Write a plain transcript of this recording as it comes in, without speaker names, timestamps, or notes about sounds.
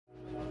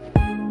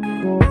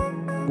Welcome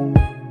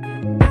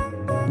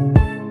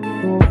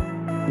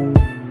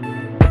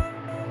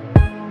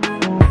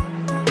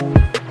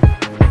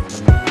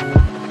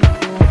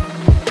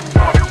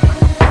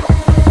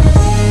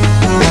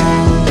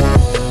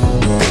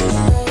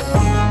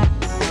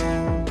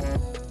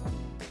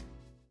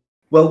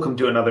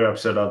to another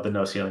episode of the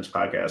No Ceilings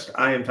Podcast.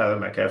 I am Tyler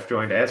Metcalf,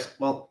 joined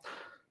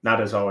not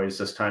as always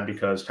this time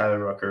because Tyler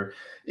Rucker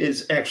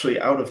is actually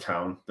out of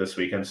town this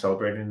weekend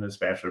celebrating his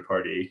bachelor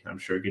party. I'm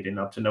sure getting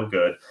up to no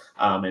good,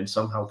 and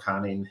somehow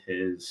conning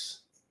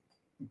his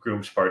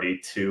groom's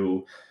party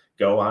to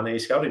go on a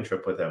scouting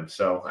trip with him.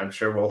 So I'm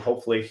sure we'll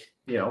hopefully,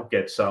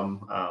 get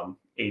some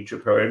age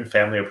appropriate and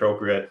family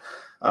appropriate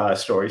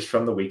stories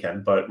from the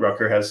weekend. But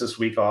Rucker has this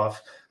week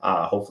off,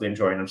 hopefully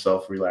enjoying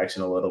himself,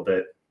 relaxing a little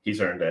bit.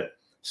 He's earned it.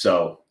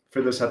 So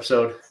for this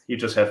episode, you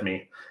just have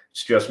me.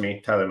 It's just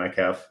me, Tyler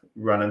Metcalf,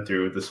 running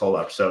through this whole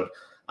episode.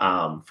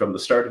 From the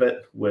start of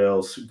it,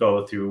 we'll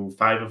go through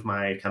 5 of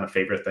my kind of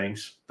favorite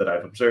things that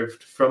I've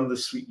observed from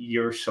this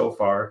year so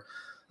far.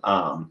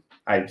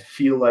 I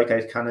feel like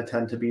I kind of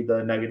tend to be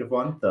the negative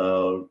one,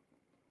 the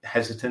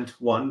hesitant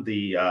one,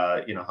 the,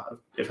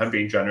 if I'm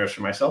being generous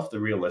for myself, the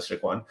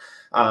realistic one.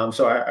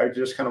 So I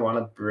just kind of want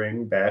to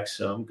bring back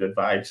some good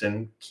vibes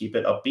and keep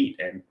it upbeat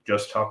and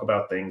just talk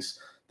about things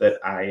that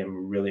I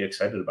am really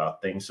excited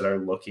about, things that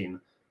are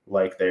looking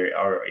like they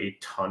are a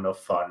ton of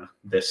fun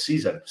this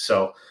season.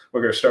 So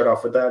we're going to start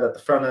off with that at the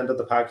front end of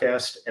the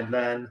podcast. And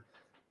then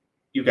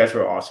you guys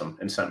were awesome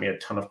and sent me a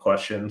ton of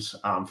questions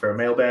for a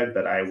mailbag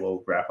that I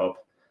will wrap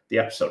up the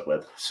episode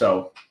with.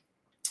 So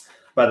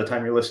by the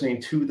time you're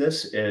listening to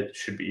this, it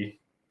should be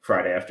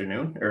Friday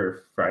afternoon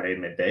or Friday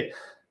midday.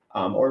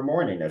 Or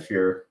morning if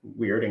you're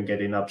weird and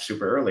getting up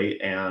super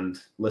early and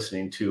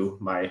listening to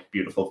my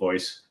beautiful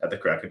voice at the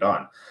crack of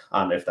dawn.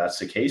 If that's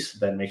the case,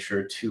 then make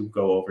sure to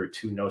go over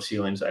to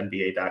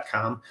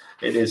NoCeilingsNBA.com.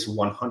 It is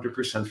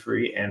 100%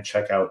 free, and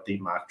check out the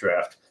mock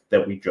draft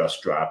that we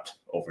just dropped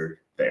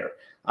over there.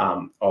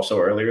 Also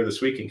earlier this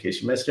week, in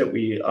case you missed it,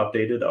 we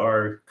updated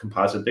our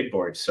composite big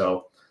board.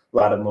 So a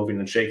lot of moving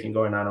and shaking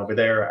going on over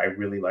there. I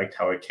really liked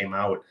how it came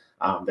out.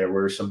 There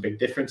were some big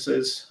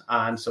differences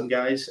on some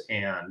guys,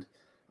 and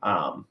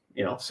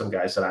some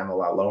guys that I'm a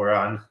lot lower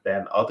on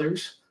than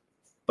others,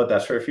 but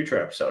that's for a future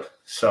episode.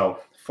 So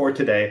for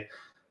today,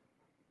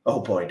 oh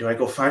boy, do I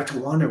go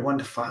 5-1 or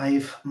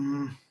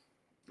 1-5?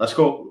 Let's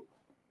go.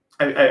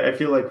 I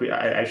feel like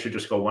I should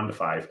just go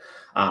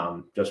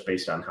 1-5, just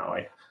based on how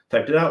I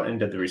typed it out and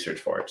did the research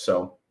for it.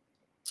 So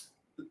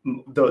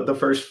the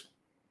first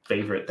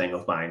favorite thing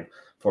of mine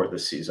for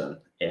this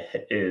season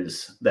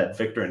is that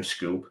Victor and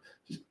Scoot,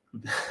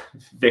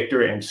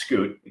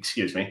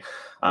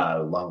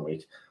 long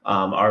week,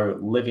 are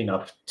living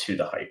up to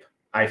the hype.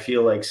 I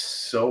feel like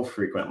so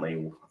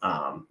frequently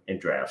in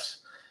drafts,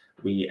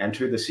 we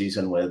enter the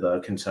season with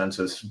a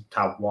consensus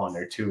top 1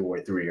 or 2 or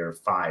 3 or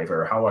 5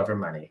 or however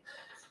many.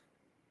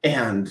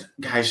 And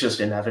guys just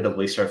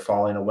inevitably start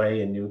falling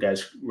away and new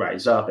guys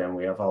rise up, and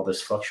we have all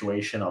this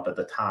fluctuation up at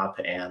the top,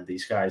 and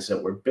these guys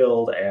that were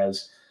billed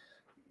as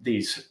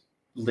these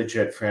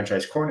legit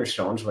franchise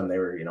cornerstones when they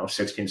were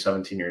 16,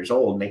 17 years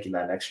old, making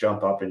that next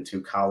jump up into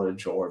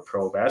college or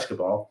pro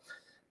basketball,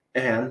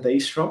 and they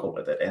struggle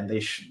with it, and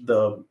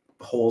the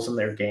holes in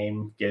their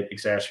game get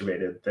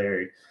exacerbated.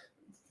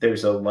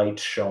 There's a light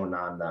shown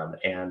on them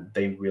and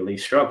they really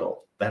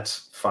struggle.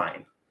 That's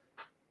fine.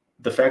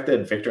 The fact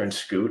that Victor and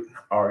Scoot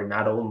are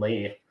not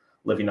only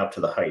living up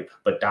to the hype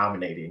but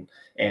dominating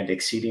and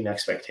exceeding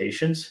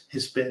expectations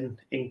has been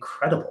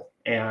incredible.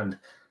 And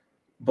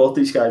both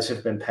these guys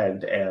have been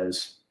pegged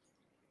as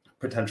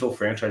potential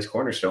franchise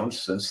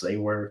cornerstones since they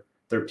were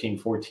 13,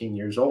 14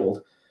 years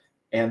old,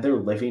 and they're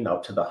living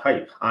up to the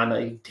hype on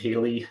a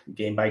daily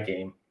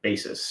game-by-game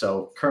basis.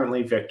 So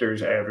currently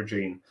Victor's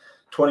averaging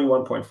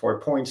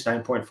 21.4 points,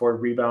 9.4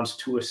 rebounds,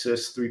 2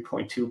 assists,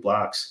 3.2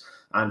 blocks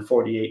on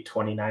 48,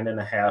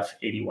 29.5,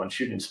 81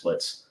 shooting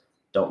splits.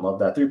 Don't love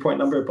that 3-point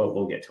number, but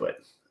we'll get to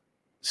it.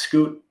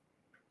 Scoot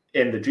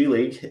in the G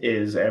League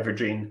is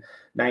averaging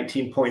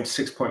 19 points,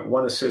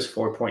 6.1 assists,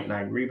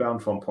 4.9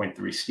 rebounds,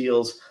 1.3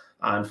 steals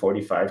on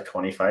 45,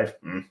 25,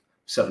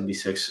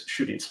 76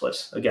 shooting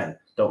splits. Again,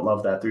 don't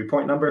love that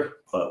 3-point number,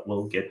 but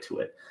we'll get to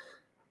it.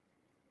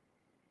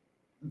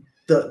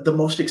 The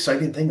most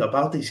exciting thing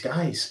about these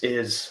guys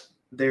is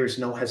there's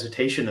no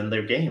hesitation in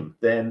their game.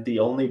 Then the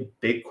only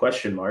big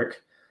question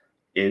mark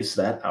is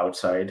that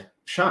outside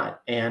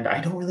shot. And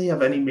I don't really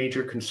have any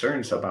major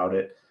concerns about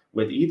it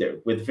with either.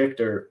 With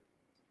Victor,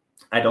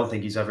 I don't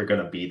think he's ever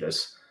going to be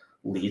this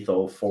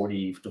lethal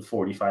 40 to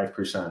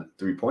 45%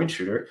 3-point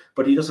shooter,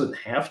 but he doesn't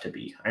have to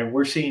be. And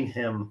we're seeing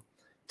him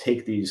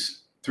take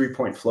these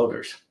 3-point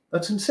floaters.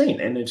 That's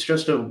insane. And it's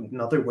just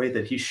another way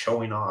that he's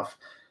showing off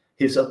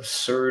his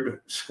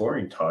absurd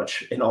scoring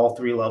touch in all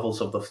 3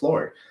 levels of the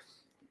floor.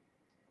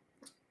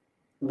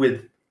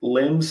 With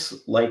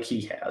limbs like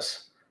he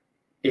has,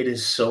 it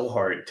is so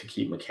hard to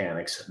keep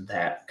mechanics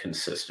that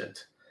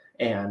consistent.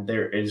 And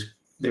it's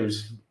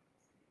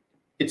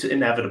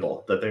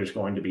inevitable that there's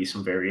going to be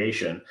some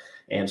variation.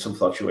 and some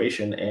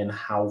fluctuation in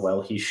how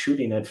well he's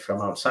shooting it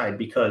from outside,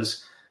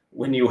 because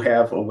when you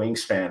have a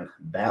wingspan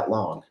that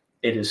long,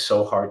 it is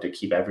so hard to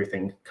keep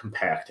everything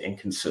compact and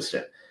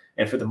consistent.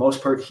 And for the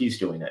most part, he's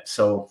doing it.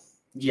 So,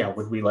 yeah,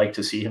 would we like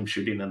to see him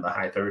shooting in the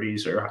high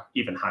 30s or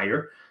even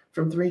higher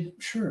from three?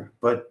 Sure.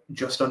 But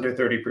just under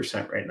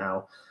 30% right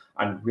now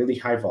on really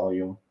high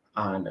volume,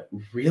 on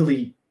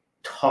really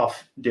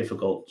tough,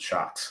 difficult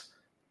shots.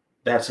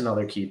 That's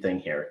another key thing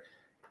here.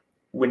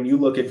 When you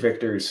look at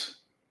Victor's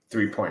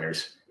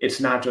three-pointers,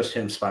 it's not just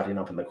him spotting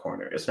up in the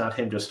corner. It's not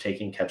him just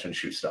taking catch and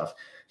shoot stuff.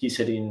 He's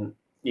hitting,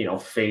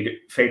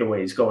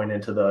 fadeaways going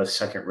into the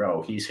second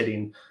row. He's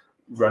hitting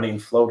running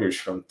floaters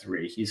from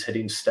three. He's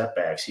hitting step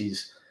backs.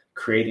 He's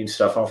creating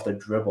stuff off the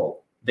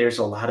dribble. There's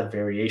a lot of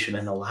variation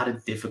and a lot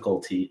of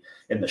difficulty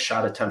in the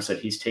shot attempts that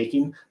he's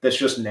taking that's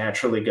just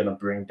naturally going to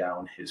bring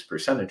down his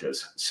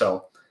percentages.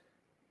 So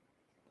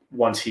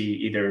once he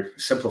either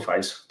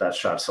simplifies that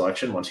shot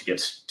selection, once he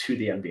gets to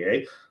the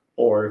NBA,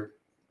 or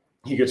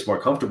he gets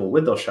more comfortable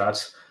with those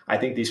shots, I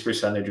think these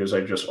percentages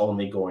are just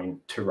only going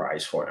to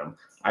rise for him.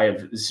 I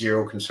have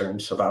zero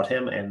concerns about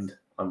him, and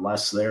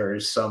unless there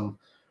is some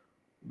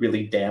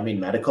really damning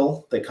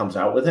medical that comes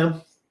out with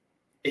him,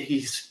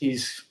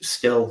 he's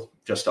still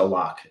just a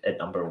lock at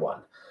number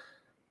one.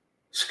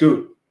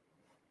 Scoot,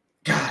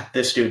 God,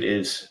 this dude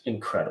is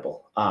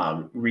incredible.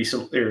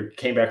 Recently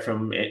came back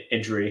from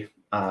injury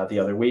the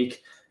other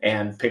week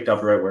and picked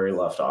up right where he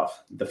left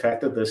off. The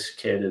fact that this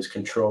kid is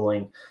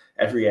controlling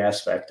every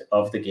aspect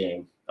of the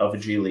game, of a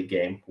G League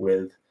game,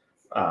 with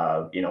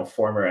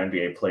former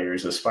NBA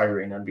players,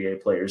 aspiring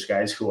NBA players,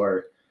 guys who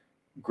are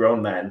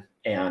grown men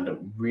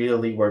and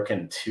really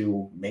working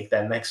to make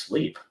that next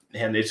leap.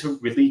 And it's a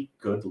really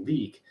good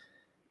league.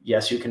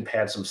 Yes, you can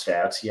pad some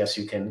stats. Yes,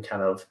 you can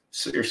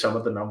some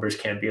of the numbers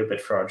can be a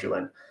bit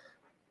fraudulent,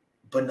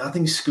 but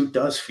nothing Scoot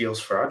does feels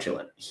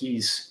fraudulent.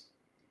 He's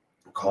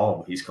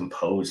calm. He's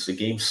composed. The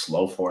game's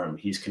slow for him.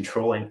 He's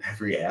controlling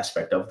every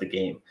aspect of the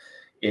game.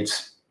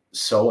 It's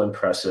so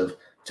impressive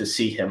to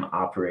see him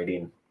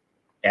operating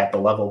at the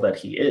level that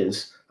he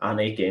is on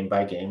a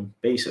game-by-game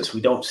basis. We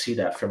don't see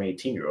that from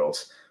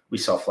 18-year-olds. We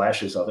saw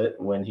flashes of it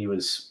when he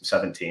was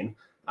 17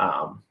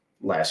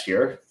 last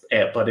year,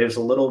 but it was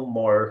a little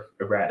more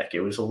erratic.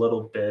 It was a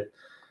little bit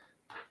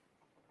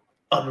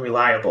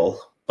unreliable,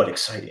 but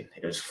exciting.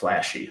 It was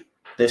flashy.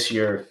 This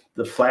year,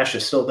 the flash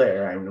is still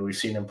there. I mean, we've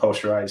seen him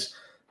posterize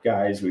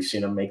guys. We've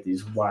seen him make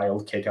these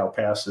wild kick-out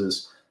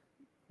passes.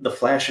 The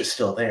flash is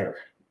still there,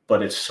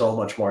 but it's so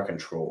much more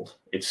controlled.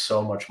 There's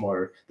so much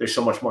more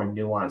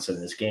nuance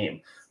in this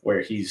game,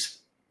 where he's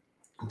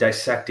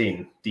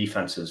dissecting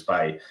defenses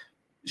by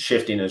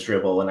shifting his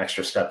dribble an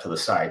extra step to the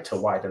side to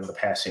widen the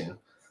passing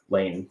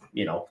lane,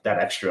 that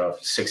extra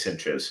 6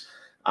 inches.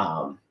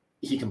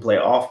 He can play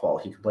off ball.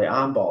 He can play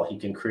on ball. He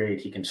can create.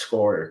 He can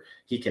score.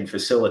 He can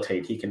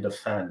facilitate. He can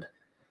defend.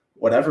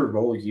 Whatever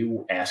role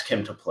you ask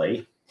him to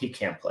play, he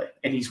can play,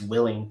 and he's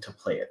willing to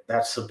play it.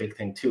 That's the big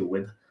thing too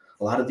with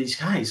a lot of these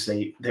guys.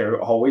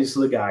 They're always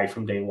the guy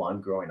from day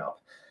one growing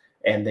up,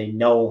 and they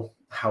know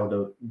how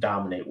to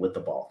dominate with the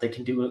ball. They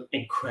can do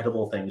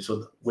incredible things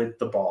with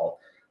the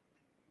ball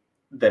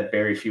that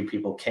very few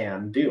people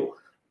can do.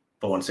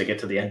 But once they get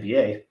to the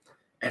NBA,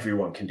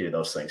 everyone can do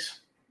those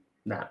things.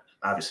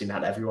 Obviously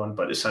not everyone,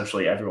 but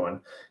essentially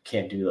everyone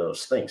can do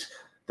those things.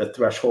 The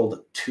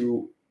threshold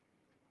to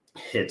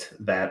hit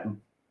that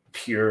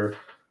pure,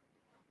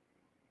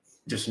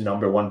 just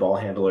number one ball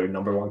handler,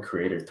 number one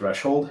creator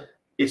threshold,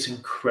 it's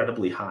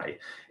incredibly high.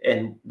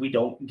 And we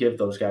don't give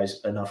those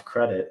guys enough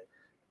credit,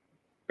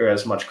 or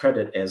as much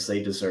credit as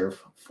they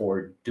deserve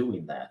for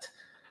doing that.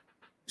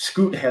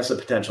 Scoot has the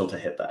potential to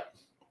hit that.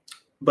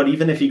 But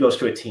even if he goes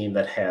to a team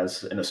that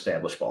has an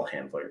established ball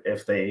handler,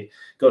 if they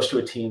goes to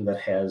a team that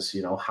has,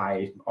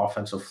 high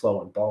offensive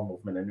flow and ball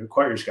movement and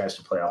requires guys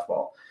to play off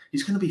ball,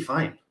 he's going to be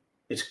fine.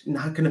 It's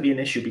not going to be an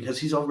issue because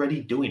he's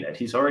already doing it.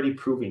 He's already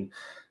proving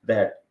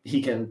that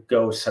he can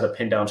go set a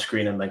pin down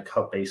screen and then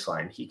cut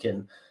baseline. He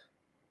can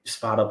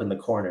spot up in the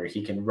corner.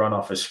 He can run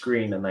off a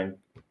screen and then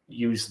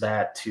use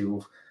that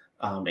to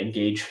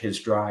engage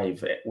his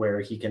drive, where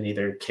he can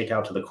either kick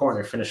out to the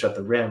corner, finish at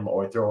the rim,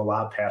 or throw a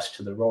lob pass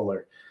to the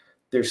roller.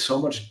 There's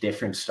so much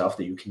different stuff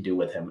that you can do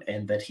with him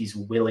and that he's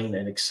willing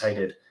and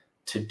excited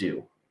to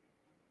do.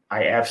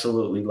 I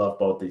absolutely love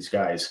both these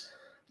guys.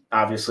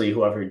 Obviously,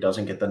 whoever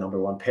doesn't get the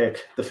number one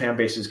pick, the fan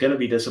base is going to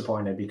be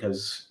disappointed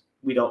because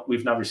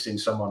we've never seen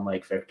someone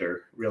like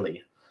Victor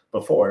really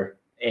before,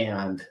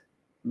 and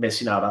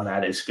missing out on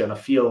that is going to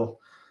feel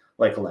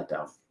like a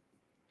letdown.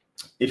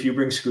 If you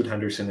bring Scoot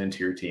Henderson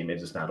into your team, it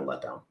is not a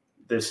letdown.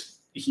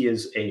 He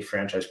is a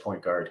franchise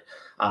point guard.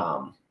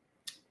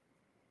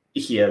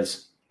 He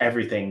has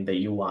everything that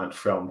you want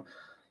from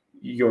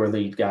your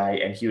lead guy,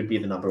 and he would be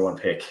the number one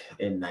pick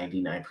in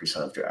 99%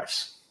 of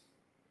drafts.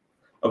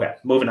 Okay,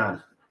 moving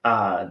on.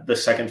 My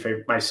second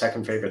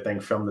favorite thing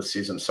from the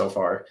season so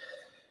far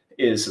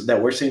is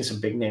that we're seeing some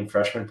big name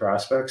freshman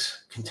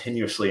prospects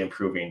continuously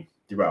improving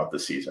throughout the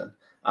season.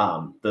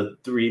 The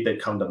three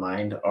that come to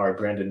mind are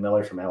Brandon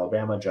Miller from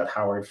Alabama, Jett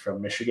Howard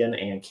from Michigan,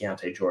 and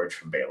Keontae George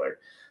from Baylor.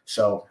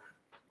 So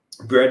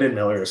Brandon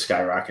Miller has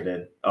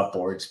skyrocketed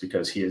upwards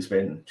because he has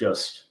been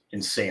just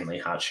insanely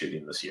hot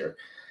shooting this year.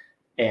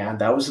 And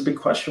that was a big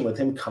question with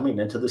him coming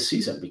into the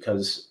season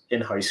because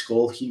in high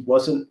school, he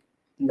wasn't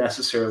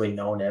necessarily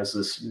known as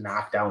this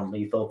knockdown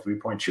lethal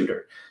three-point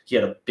shooter. He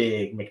had a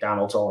big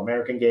McDonald's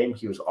All-American game.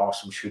 He was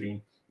awesome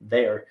shooting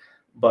there,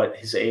 but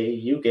his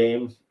AAU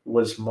game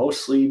was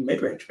mostly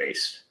mid-range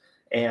based.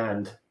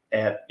 And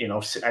at,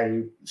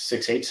 6'8",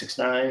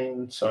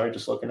 6'9", sorry,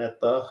 just looking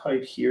at the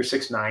height here,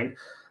 6'9",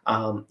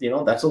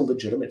 that's a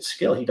legitimate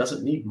skill. He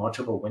doesn't need much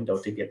of a window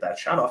to get that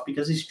shot off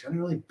because he's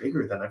generally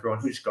bigger than everyone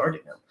who's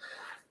guarding him.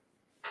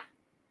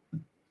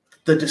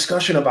 The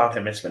discussion about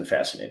him has been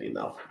fascinating,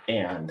 though,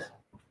 and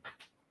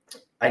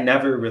I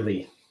never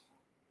really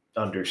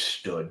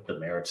understood the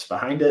merits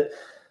behind it.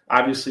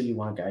 Obviously, you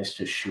want guys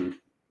to shoot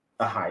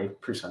a high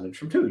percentage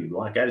from two. You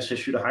want guys to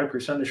shoot a high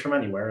percentage from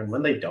anywhere, and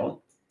when they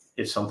don't,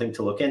 it's something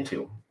to look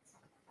into.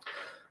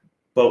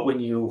 But when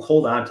you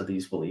hold on to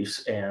these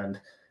beliefs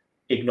and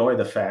ignore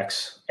the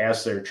facts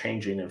as they're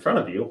changing in front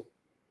of you,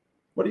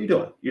 what are you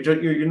doing?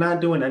 You're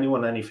not doing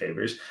anyone any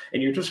favors,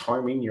 and you're just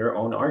harming your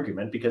own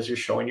argument because you're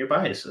showing your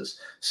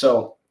biases.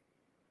 So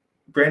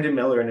Brandon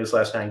Miller in his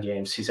last 9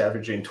 games, he's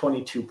averaging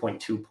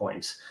 22.2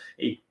 points,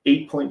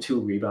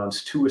 8.2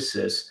 rebounds, 2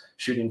 assists,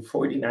 shooting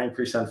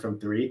 49% from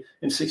 3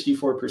 and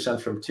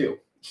 64% from 2.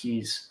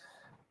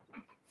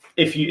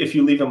 If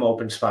you leave him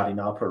open spotting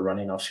up or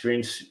running off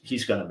screens,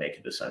 he's going to make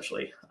it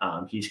essentially.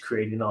 He's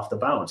creating off the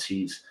bounce.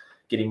 He's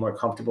getting more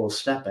comfortable with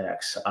step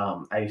backs.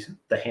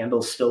 The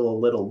handle's still a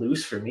little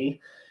loose for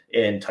me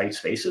in tight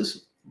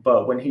spaces,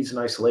 but when he's in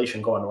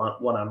isolation going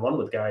one-on-one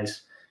with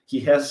guys, he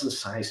has the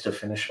size to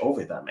finish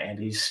over them, and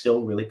he's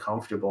still really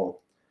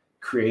comfortable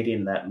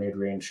creating that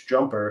mid-range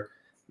jumper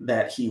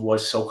that he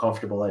was so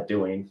comfortable at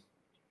doing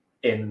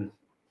in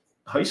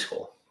high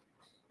school.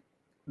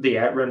 The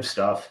at-rim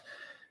stuff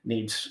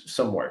needs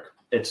some work.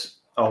 It's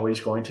always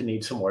going to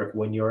need some work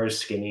when you're as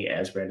skinny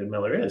as Brandon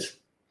Miller is.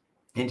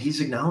 And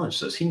he's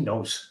acknowledged this. He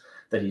knows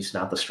that he's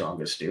not the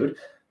strongest dude,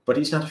 but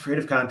he's not afraid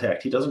of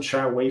contact. He doesn't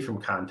shy away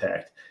from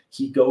contact.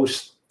 He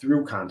goes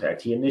through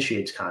contact. He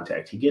initiates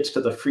contact. He gets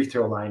to the free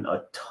throw line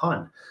a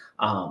ton.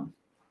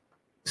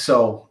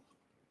 So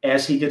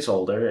as he gets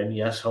older, and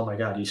yes, oh my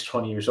God, he's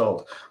 20 years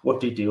old. What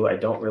do you do? I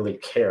don't really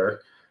care.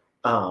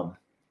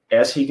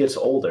 As he gets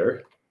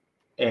older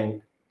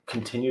and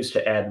continues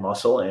to add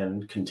muscle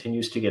and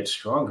continues to get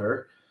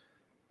stronger,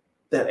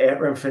 that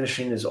at-rim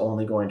finishing is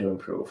only going to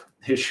improve.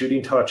 His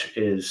shooting touch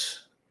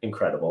is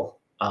incredible.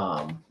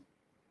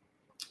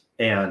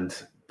 And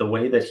the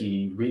way that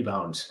he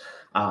rebounds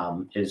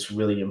is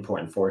really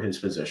important for his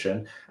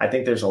position. I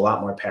think there's a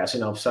lot more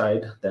passing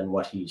upside than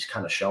what he's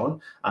kind of shown.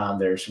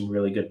 There's some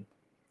really good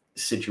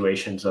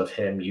situations of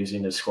him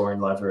using his scoring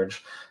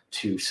leverage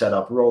to set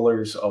up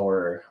rollers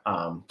or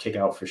kick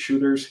out for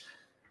shooters.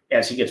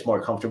 As he gets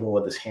more comfortable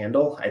with his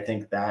handle, I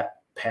think that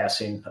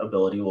passing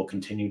ability will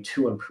continue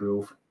to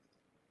improve.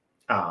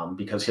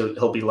 Because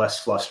he'll be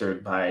less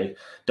flustered by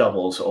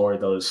doubles or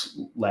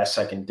those last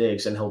second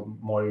digs, and he'll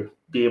more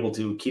be able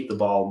to keep the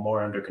ball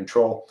more under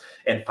control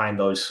and find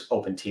those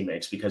open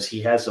teammates because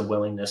he has a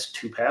willingness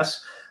to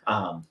pass.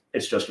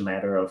 It's just a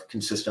matter of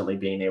consistently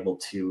being able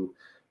to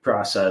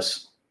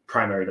process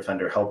primary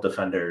defender, help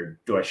defender.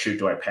 Do I shoot?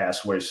 Do I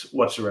pass?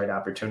 What's the right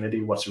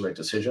opportunity? What's the right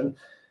decision?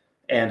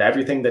 And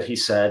everything that he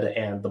said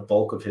and the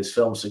bulk of his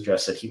film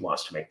suggests that he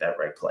wants to make that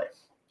right play.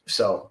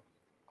 So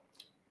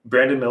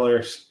Brandon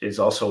Miller is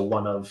also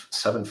one of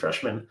 7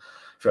 freshmen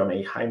from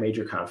a high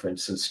major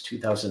conference since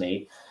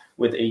 2008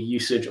 with a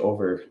usage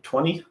over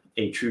 20,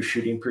 a true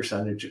shooting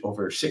percentage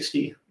over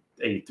 60,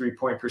 a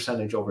three-point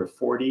percentage over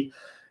 40,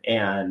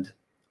 and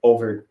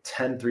over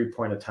 10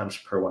 three-point attempts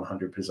per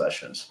 100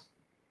 possessions.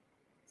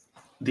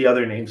 The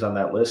other names on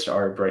that list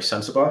are Bryce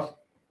Sensabaugh,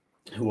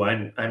 who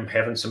I'm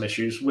having some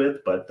issues with,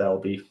 but that'll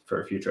be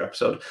for a future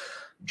episode.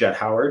 Jett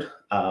Howard,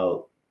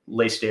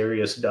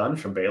 Lacedarius Dunn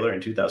from Baylor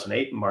in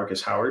 2008,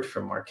 Marcus Howard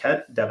from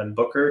Marquette, Devin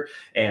Booker,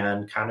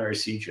 and Connor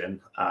Essegian,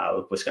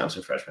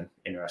 Wisconsin freshman.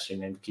 Interesting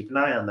name to keep an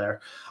eye on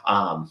there.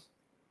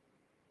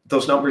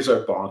 Those numbers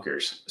are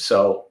bonkers.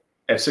 So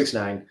at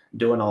 6'9",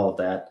 doing all of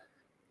that,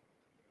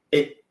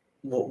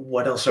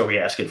 what else are we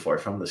asking for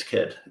from this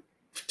kid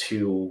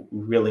to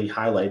really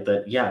highlight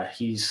that, yeah,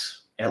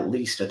 he's at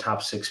least a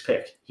top 6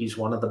 pick. He's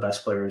one of the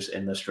best players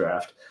in this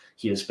draft.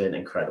 He has been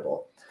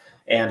incredible.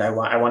 And I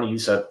want to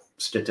use that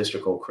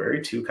statistical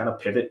query to kind of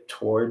pivot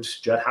towards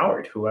Jett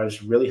Howard, who I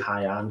was really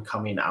high on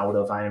coming out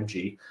of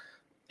IMG,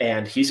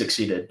 and he's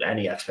exceeded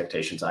any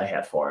expectations I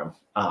had for him.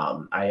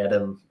 I had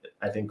him,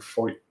 I think,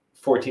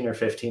 14 or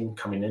 15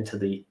 coming into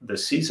the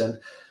season,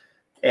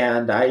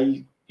 and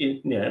I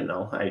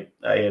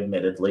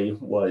admittedly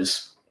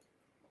was.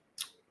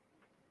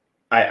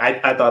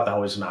 I thought that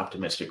was an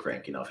optimistic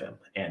ranking of him,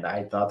 and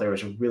I thought there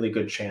was a really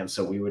good chance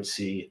that we would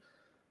see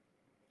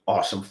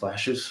awesome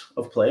flashes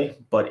of play,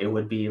 but it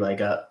would be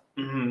like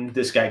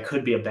this guy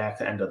could be a back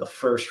to end of the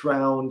first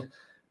round,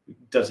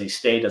 Does he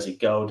stay? Does he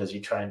go? Does he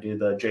try and do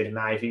the Jaden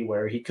Ivey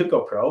where he could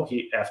go pro?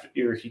 He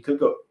could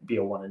go be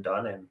a one and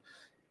done and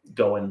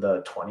go in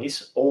the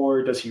 20s,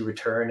 or does he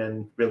return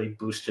and really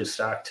boost his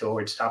stock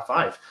towards top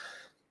 5?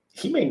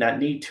 He may not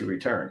need to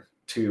return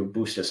to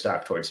boost his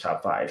stock towards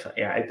top 5.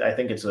 Yeah, I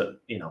think it's a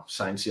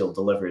signed, sealed,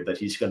 delivered that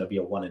he's going to be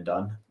a one and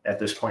done at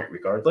this point,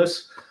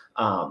 regardless.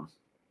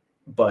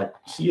 But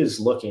he is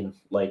looking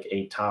like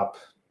a top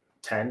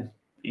 10,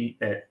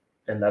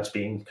 and that's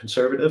being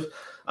conservative,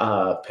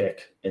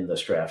 pick in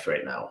this draft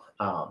right now.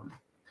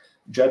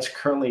 Jets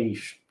currently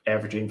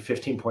averaging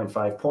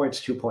 15.5 points,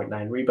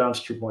 2.9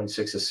 rebounds,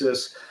 2.6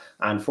 assists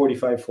on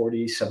 45,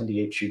 40,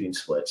 78 shooting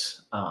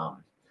splits.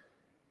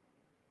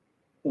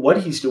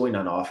 What he's doing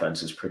on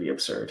offense is pretty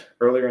absurd.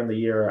 Earlier in the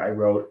year, I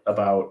wrote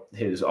about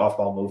his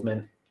off-ball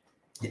movement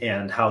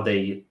and how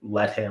they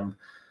let him,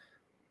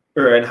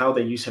 and how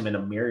they use him in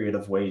a myriad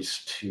of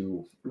ways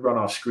to run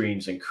off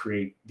screens and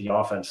create the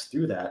offense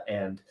through that.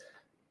 And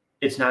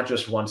it's not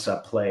just one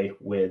set play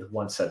with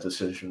one set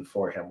decision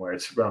for him where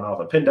it's run off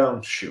a pin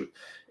down, shoot.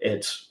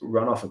 It's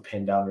run off a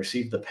pin down,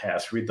 receive the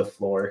pass, read the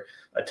floor,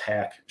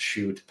 attack,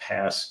 shoot,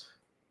 pass,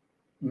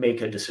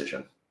 make a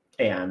decision.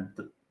 And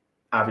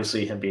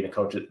obviously him being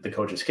the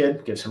coach's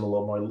kid gives him a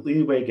little more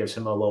leeway, gives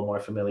him a little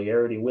more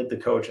familiarity with the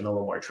coach and a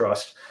little more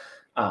trust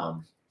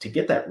to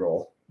get that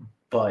role.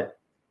 But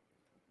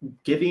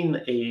giving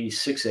a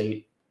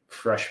 6'8"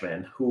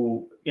 freshman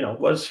who,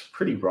 was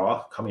pretty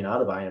raw coming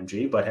out of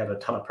IMG, but had a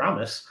ton of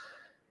promise,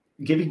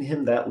 giving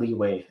him that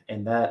leeway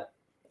and that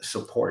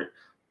support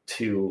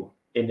to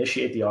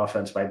initiate the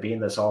offense by being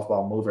this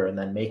off-ball mover and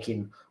then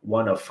making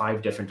one of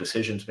 5 different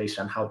decisions based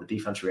on how the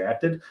defense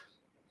reacted,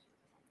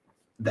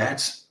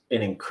 that's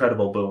an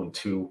incredible boon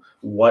to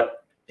what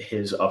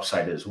his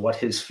upside is, what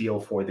his feel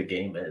for the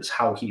game is,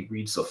 how he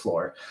reads the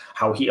floor,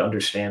 how he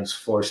understands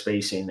floor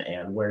spacing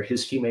and where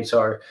his teammates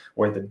are,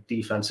 where the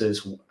defense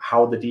is,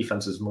 how the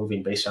defense is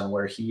moving based on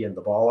where he and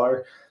the ball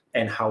are,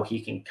 and how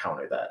he can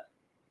counter that.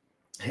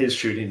 His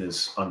shooting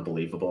is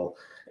unbelievable,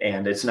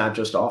 and it's not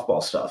just off-ball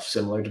stuff.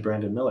 Similar to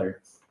Brandon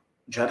Miller,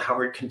 Jett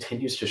Howard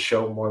continues to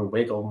show more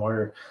wiggle,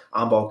 more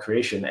on-ball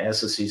creation as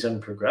the season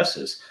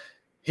progresses.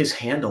 His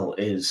handle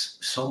is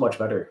so much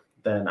better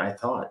than I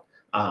thought.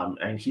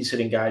 And he's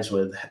hitting guys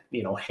with,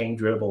 hang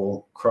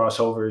dribble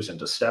crossovers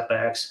into step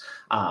backs.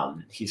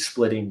 He's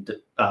splitting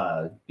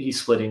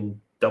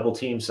double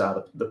teams out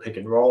of the pick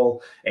and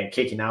roll and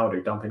kicking out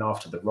or dumping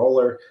off to the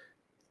roller.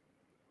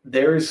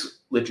 There's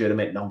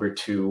legitimate number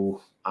 2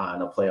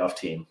 on a playoff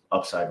team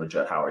upside with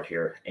Jett Howard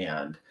here.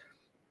 And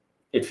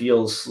it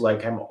feels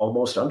like I'm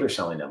almost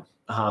underselling him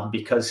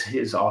because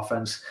his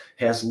offense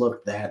has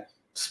looked that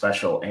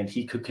special and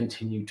he could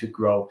continue to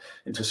grow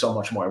into so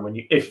much more.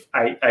 If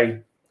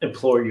I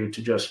implore you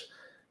to just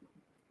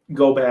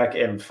go back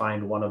and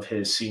find one of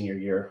his senior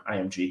year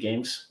IMG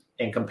games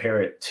and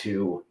compare it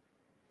to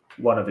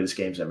one of his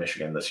games at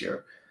Michigan this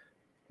year.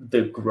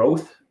 The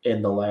growth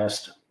in the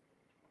last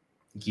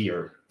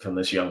year from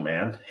this young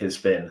man has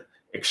been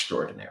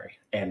extraordinary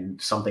and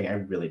something I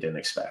really didn't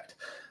expect.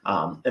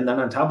 And then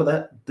on top of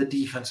that, the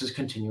defense is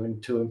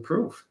continuing to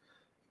improve.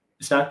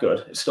 It's not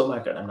good. It's still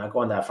not good. I'm not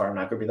going that far. I'm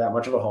not going to be that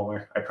much of a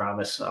homer. I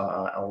promise.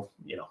 I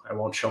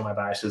won't show my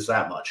biases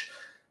that much.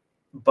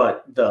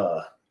 But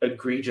the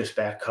egregious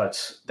back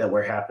cuts that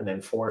were happening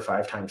 4 or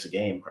 5 times a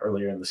game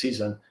earlier in the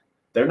season,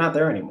 they're not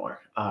there anymore.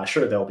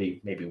 Sure, there'll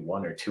be maybe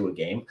 1 or 2 a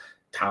game,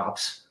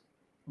 tops,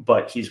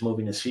 but he's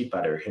moving his feet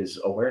better.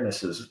 His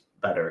awareness is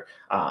better.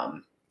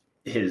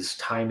 His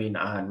timing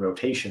on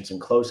rotations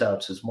and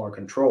closeouts is more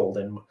controlled.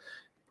 And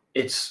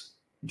it's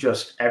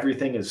just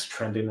everything is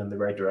trending in the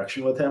right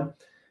direction with him.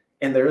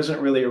 And there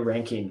isn't really a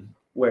ranking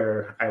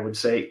where I would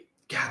say,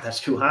 God, that's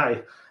too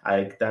high.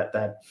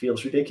 That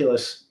feels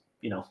ridiculous.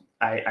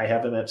 I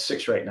have him at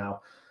 6 right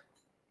now.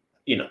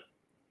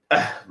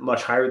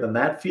 Much higher than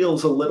that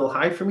feels a little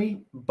high for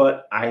me,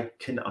 but I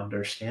can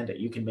understand it.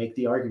 You can make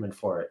the argument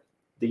for it.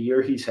 The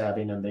year he's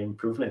having and the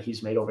improvement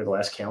he's made over the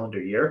last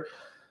calendar year,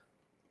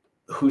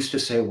 who's to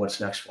say what's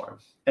next for him?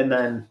 And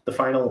then the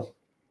final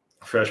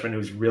freshman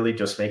who's really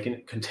just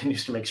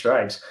continues to make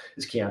strides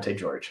is Keyonte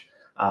George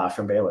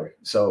from Baylor.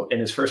 So in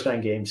his first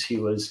 9 games, he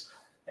was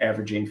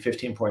averaging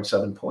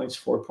 15.7 points,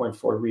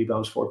 4.4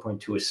 rebounds,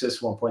 4.2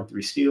 assists,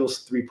 1.3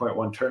 steals,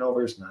 3.1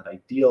 turnovers, not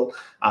ideal,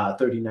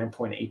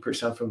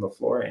 39.8% from the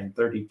floor and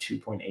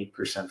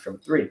 32.8% from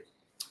 3.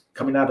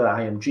 Coming out of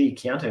IMG,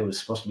 Keyonte was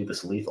supposed to be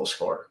this lethal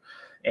scorer.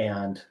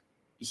 And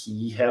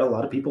he had a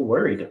lot of people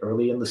worried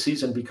early in the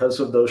season because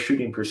of those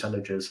shooting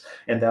percentages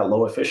and that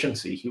low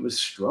efficiency. He was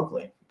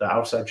struggling. The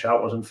outside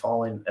shot wasn't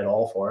falling at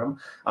all for him.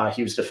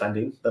 He was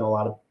defending than a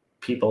lot of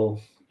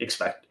people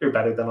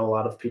better than a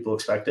lot of people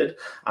expected.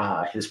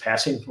 His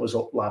passing was a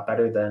lot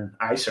better than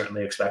I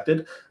certainly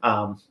expected.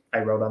 I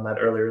wrote on that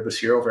earlier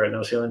this year over at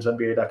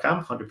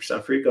NoCeilingsNBA.com,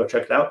 100% free. Go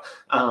check it out.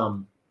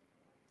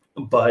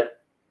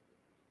 But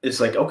it's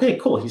like, okay,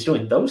 cool. He's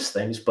doing those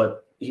things,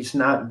 but he's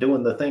not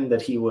doing the thing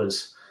that he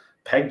was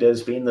pegged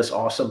as being this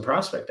awesome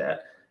prospect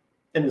at.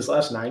 In his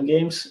last 9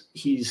 games,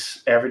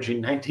 he's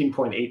averaging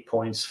 19.8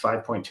 points,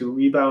 5.2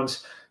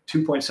 rebounds,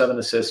 2.7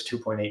 assists,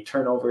 2.8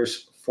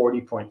 turnovers,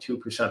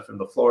 40.2% from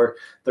the floor,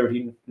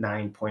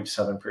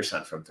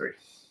 39.7% from three.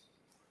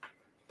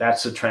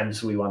 That's the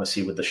trends we want to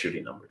see with the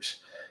shooting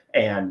numbers.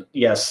 And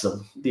yes,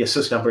 the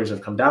assist numbers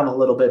have come down a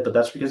little bit, but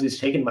that's because he's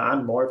taken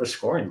on more of a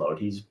scoring load.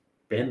 He's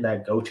been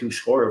that go-to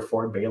scorer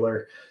for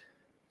Baylor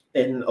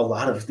in a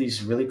lot of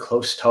these really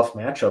close, tough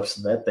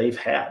matchups that they've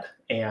had.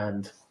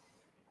 And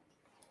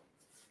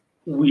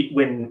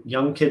when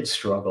young kids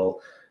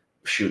struggle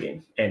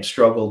shooting and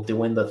struggle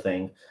doing the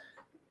thing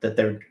that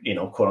they're,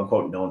 quote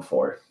unquote, known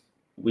for,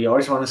 we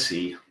always want to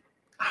see,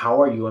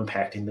 how are you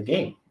impacting the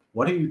game?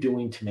 What are you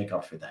doing to make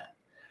up for that?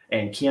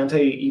 And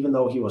Keyonte, even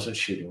though he wasn't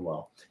shooting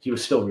well, he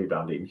was still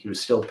rebounding, he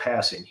was still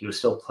passing, he was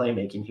still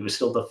playmaking, he was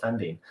still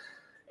defending.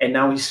 And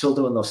now he's still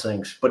doing those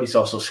things, but he's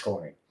also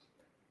scoring.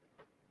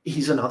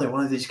 He's another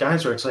one of these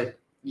guys where it's like,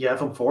 you have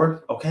him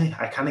 4, okay,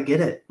 I kind of get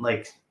it.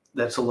 Like,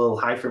 that's a little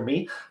high for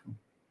me,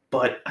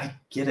 but I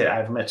get it. I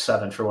have him at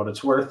 7 for what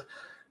it's worth.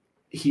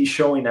 He's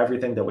showing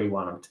everything that we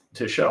want him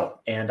to show.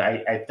 And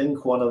I think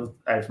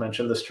I've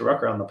mentioned this to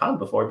Rucker on the pod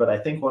before, but I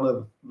think one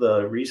of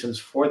the reasons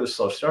for the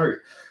slow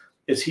start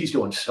is he's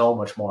doing so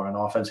much more on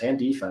offense and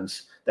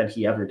defense than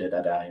he ever did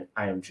at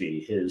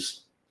IMG.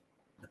 His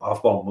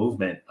off-ball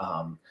movement,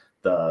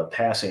 the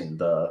passing,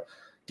 the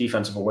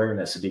defensive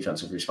awareness, the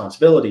defensive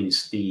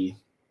responsibilities, the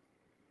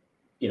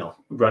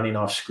running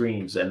off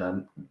screens, and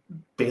then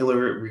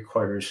Baylor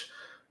requires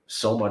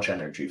so much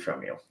energy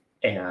from you.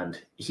 And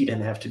he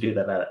didn't have to do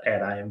that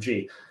at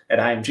IMG. At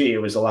IMG, it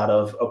was a lot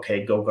of,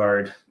 okay, go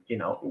guard,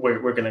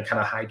 we're going to kind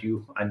of hide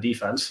you on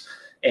defense,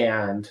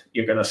 and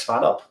you're going to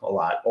spot up a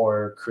lot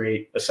or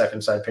create a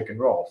second side pick and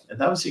roll. And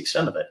that was the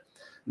extent of it.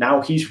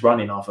 Now he's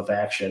running off of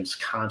actions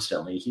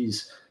constantly.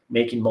 He's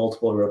making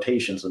multiple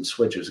rotations and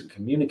switches and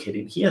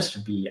communicating. He has to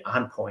be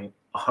on point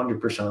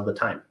 100% of the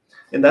time.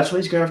 And that's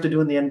what he's going to have to do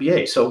in the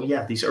NBA. So,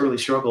 yeah, these early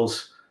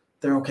struggles,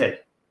 they're okay.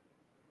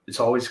 It's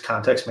always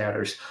context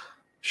matters.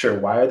 Sure,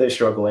 why are they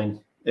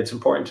struggling? It's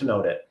important to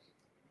note it.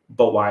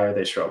 But why are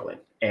they struggling?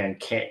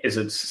 And is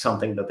it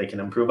something that they can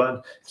improve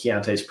on?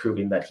 Keyonte's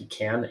proving that he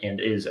can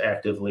and is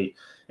actively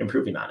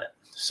improving on it.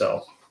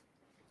 So,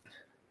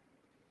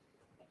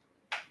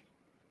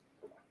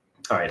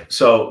 all right.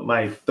 So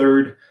my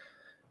third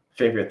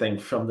favorite thing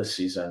from this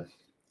season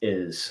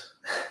is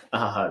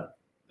kind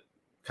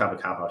of a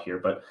cop-out here,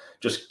 but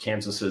just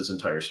Kansas's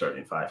entire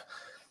starting 5.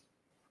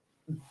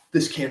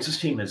 This Kansas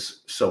team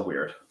is so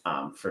weird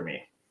for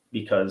me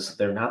because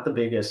they're not the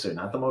biggest, they're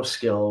not the most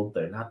skilled,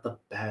 they're not the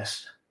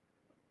best,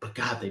 but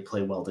God, they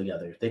play well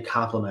together. They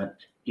complement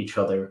each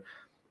other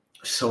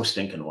so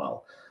stinking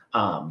well.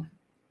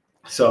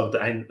 So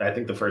I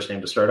think the first name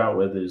to start out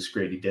with is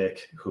Grady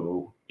Dick,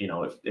 who,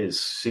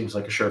 seems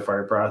like a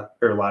surefire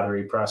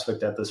lottery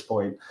prospect at this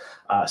point.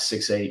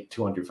 6'8",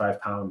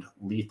 205-pound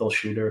lethal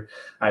shooter.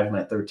 I have him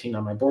at 13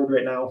 on my board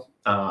right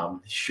now.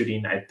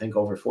 Shooting, I think,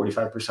 over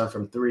 45%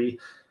 from 3.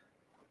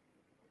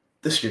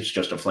 This dude's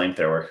just a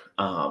flamethrower.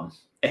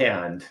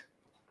 And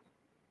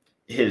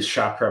his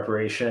shot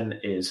preparation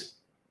is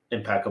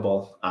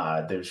impeccable.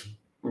 There's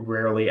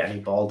rarely any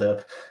ball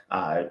dip.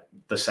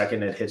 The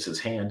second it hits his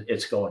hand,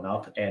 it's going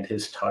up, and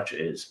his touch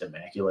is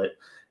immaculate.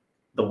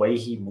 The way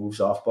he moves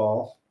off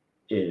ball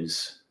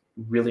is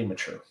really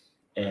mature.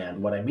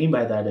 And what I mean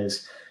by that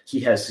is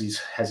he has these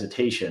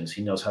hesitations.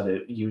 He knows how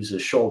to use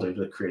his shoulder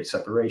to create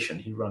separation.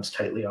 He runs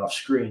tightly off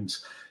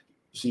screens.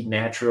 He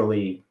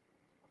naturally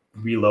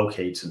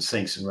relocates and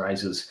sinks and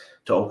rises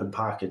to open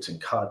pockets and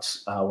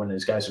cuts when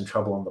his guy's in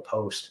trouble on the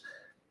post.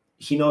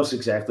 He knows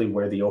exactly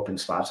where the open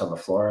spots on the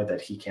floor are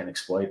that he can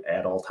exploit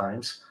at all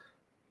times.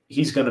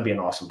 He's going to be an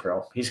awesome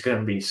pro. He's going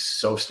to be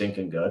so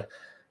stinking good.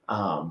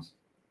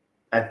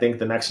 I think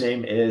the next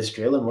name is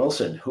Jalen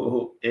Wilson,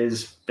 who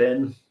has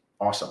been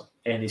awesome.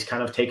 And he's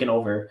kind of taken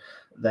over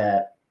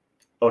that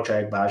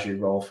Ochai Agbaji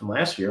role from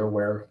last year,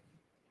 where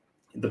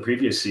the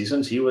previous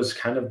seasons he was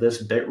kind of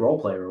this bit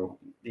role player.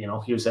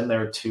 He was in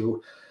there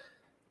to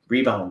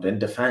rebound and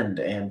defend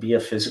and be a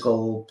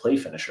physical play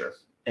finisher.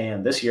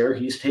 And this year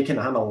he's taken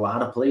on a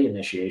lot of play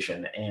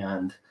initiation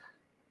and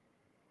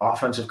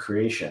offensive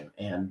creation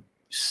and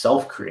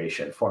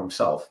self-creation for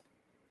himself.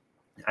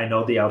 I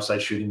know the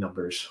outside shooting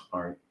numbers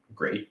aren't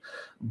great,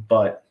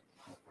 but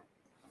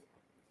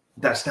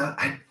that's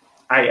not,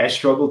 I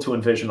struggle to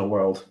envision a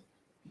world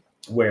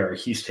where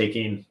he's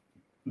taking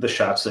the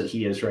shots that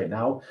he is right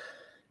now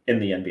in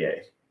the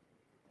NBA,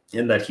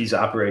 and that he's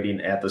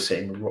operating at the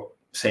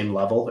same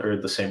level or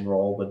the same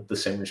role with the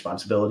same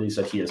responsibilities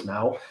that he is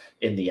now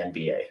in the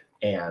NBA.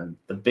 And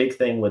the big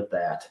thing with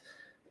that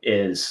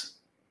is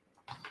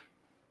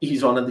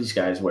he's one of these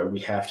guys where we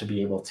have to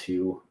be able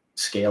to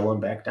scale him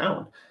back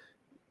down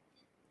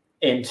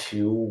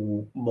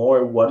into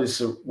more what was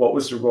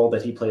the role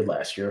that he played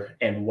last year,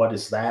 and what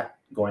is that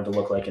going to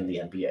look like in the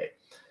NBA.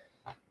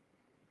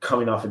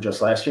 Coming off of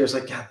just last year, it's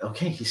like, God,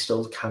 okay, he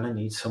still kind of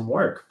needs some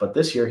work. But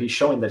this year, he's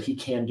showing that he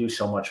can do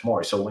so much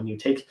more. So when you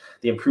take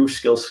the improved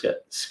skill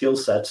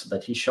sets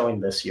that he's showing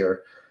this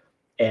year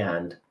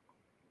and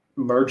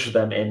merge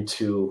them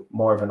into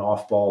more of an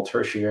off-ball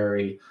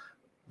tertiary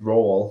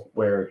role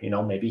where,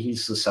 maybe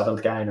he's the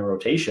seventh guy in a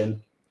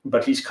rotation,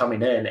 but he's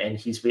coming in and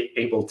he's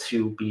able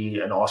to be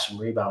an awesome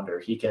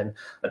rebounder. He can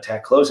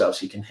attack closeouts.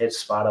 He can hit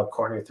spot up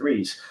corner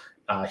threes.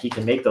 He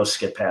can make those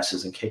skip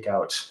passes and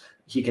kickouts.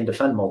 He can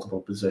defend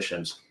multiple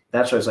positions.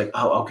 That's why I was like,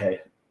 oh,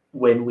 okay.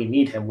 When we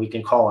need him, we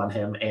can call on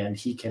him and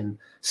he can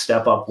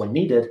step up when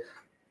needed.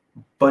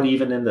 But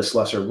even in this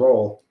lesser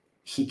role,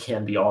 he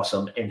can be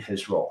awesome in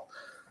his role.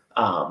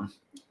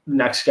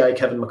 Next guy,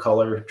 Kevin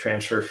McCullough,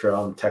 transfer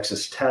from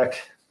Texas Tech.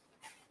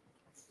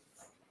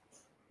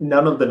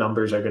 None of the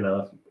numbers are going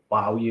to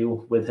wow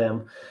you with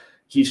him.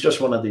 He's just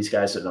one of these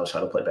guys that knows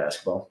how to play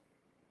basketball.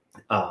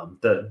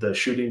 The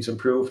shooting's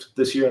improved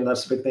this year, and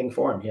that's the big thing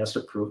for him. He has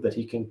to prove that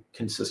he can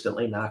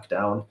consistently knock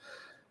down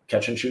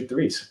catch and shoot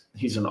threes.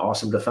 He's an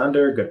awesome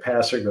defender, good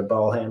passer, good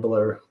ball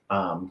handler,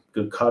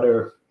 good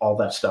cutter, all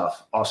that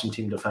stuff. Awesome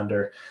team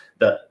defender.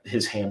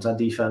 His hands on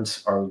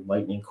defense are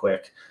lightning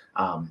quick.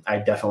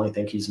 I definitely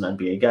think he's an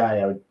NBA guy.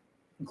 I would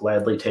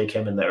gladly take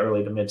him in the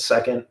early to mid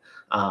second.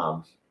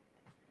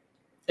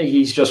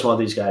 He's just one of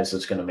these guys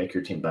that's going to make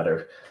your team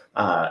better.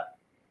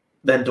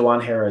 Then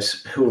DeJuan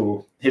Harris,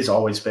 who has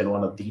always been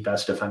one of the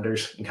best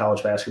defenders in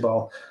college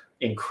basketball.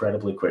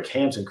 Incredibly quick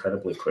hands,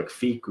 incredibly quick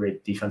feet,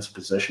 great defensive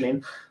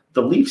positioning.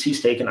 The leaps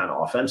he's taken on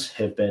offense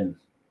have been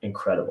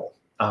incredible.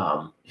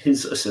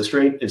 His assist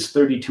rate is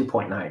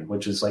 32.9,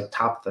 which is like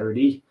top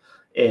 30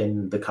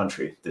 in the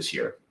country this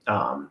year.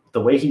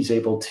 The way he's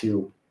able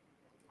to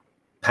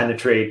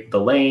penetrate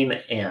the lane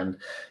and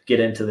get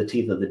into the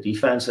teeth of the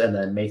defense and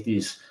then make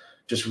these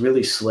just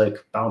really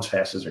slick bounce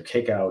passes or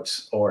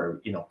kickouts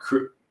or,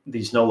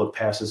 these no-look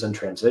passes in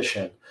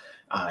transition.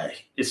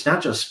 It's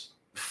not just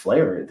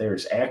flair.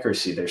 There's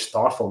accuracy, there's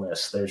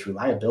thoughtfulness, there's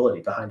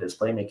reliability behind his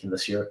playmaking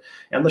this year.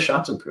 And the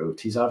shot's improved.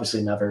 He's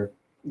obviously never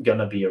going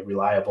to be a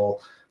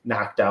reliable,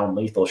 knockdown,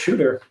 lethal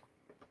shooter.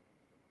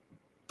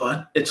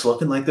 But it's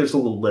looking like there's a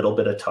little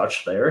bit of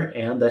touch there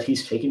and that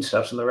he's taking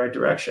steps in the right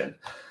direction.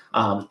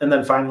 And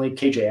then finally,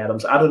 KJ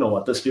Adams. I don't know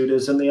what this dude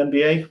is in the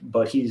NBA,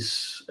 but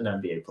he's an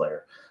NBA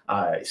player.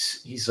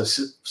 He's a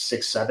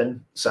 6'7"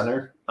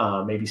 center,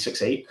 maybe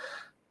 6'8",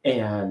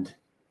 and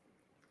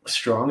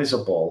strong as a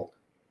bull,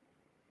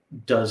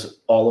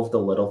 does all of the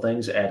little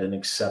things at an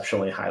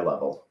exceptionally high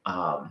level.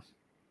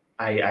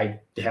 I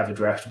have a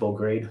draftable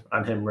grade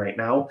on him right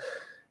now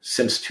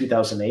since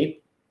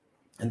 2008.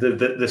 And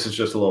this is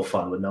just a little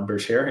fun with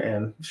numbers here.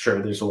 And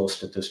sure, there's a little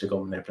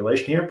statistical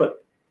manipulation here,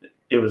 but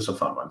it was a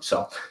fun one.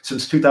 So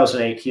since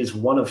 2008, he is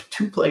one of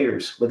two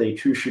players with a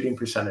true shooting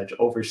percentage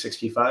over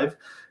 65,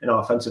 an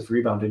offensive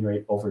rebounding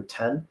rate over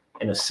 10,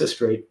 an assist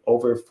rate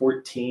over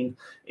 14,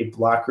 a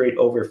block rate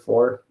over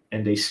 4,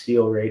 and a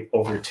steal rate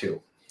over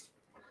 2.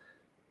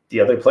 The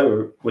other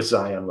player was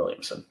Zion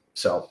Williamson.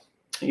 So,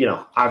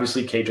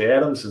 obviously KJ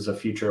Adams is a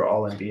future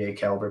All-NBA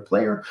caliber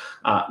player.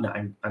 No,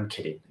 I'm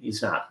kidding.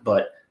 He's not,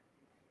 but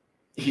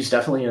he's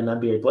definitely an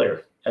NBA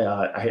player.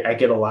 I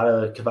get a lot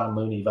of Kevon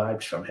Looney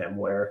vibes from him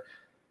where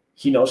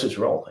he knows his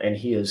role and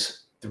he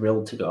is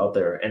thrilled to go out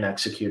there and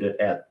execute it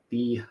at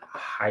the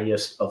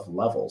highest of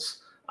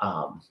levels.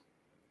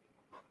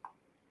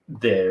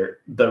 The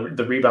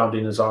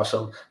rebounding is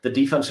awesome. The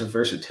defensive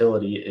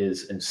versatility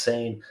is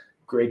insane.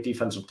 Great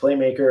defensive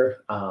playmaker,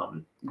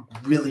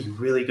 really,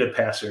 really good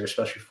passer,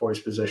 especially for his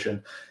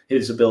position.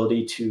 His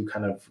ability to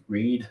kind of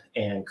read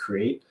and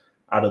create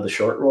out of the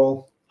short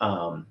roll.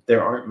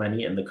 There aren't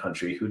many in the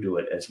country who do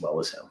it as well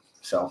as him.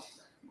 So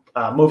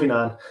moving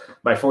on,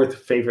 my fourth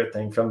favorite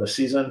thing from the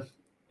season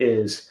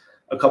is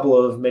a couple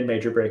of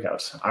mid-major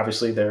breakouts.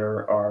 Obviously,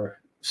 there are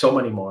so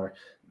many more,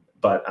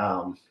 but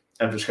I'm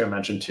just going to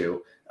mention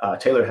two,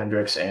 Taylor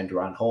Hendricks and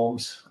Ron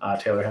Holmes.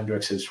 Taylor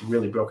Hendricks has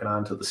really broken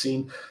onto the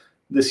scene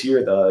this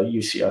year, the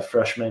UCF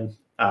freshman,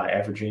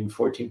 averaging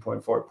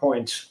 14.4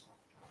 points,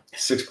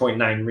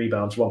 6.9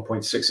 rebounds,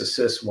 1.6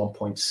 assists,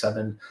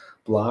 1.7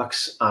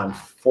 blocks on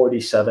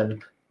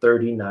 47,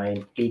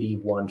 39,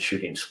 81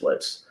 shooting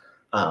splits.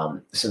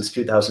 Since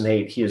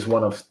 2008, he is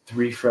one of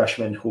three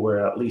freshmen who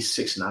were at least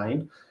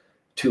 6'9"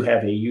 to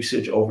have a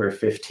usage over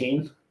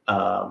 15.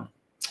 A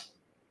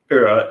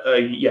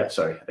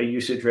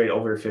usage rate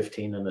over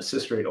 15, an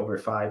assist rate over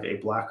 5, a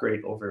block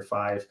rate over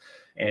 5,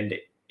 and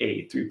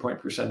a 3-point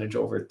percentage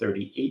over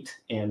 38,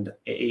 and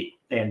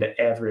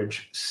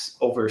average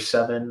over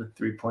 7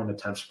 3-point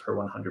attempts per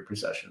 100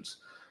 possessions.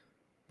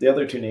 The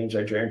other two names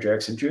are Jaren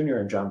Jackson Jr.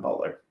 and John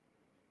Butler.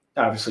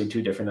 Obviously,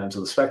 two different ends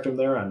of the spectrum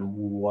there on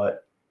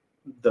what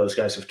those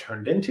guys have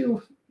turned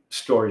into.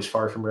 Stories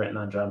far from written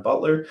on John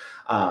Butler.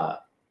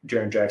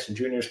 Jaren Jackson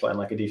Jr. is playing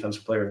like a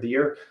defensive player of the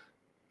year.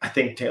 I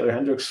think Taylor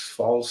Hendricks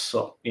falls.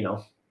 So,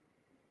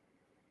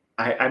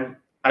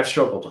 I've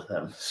struggled with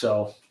him.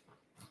 So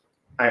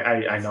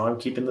I know I'm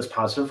keeping this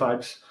positive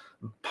vibes,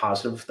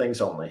 positive things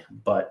only,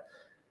 but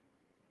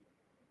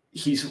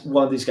he's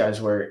one of these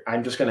guys where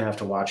I'm just going to have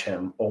to watch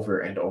him over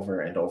and over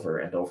and over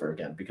and over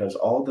again because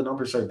all the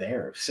numbers are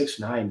there.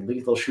 6'9",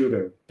 lethal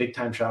shooter, big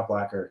time shot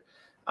blocker.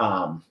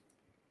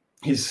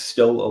 He's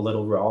still a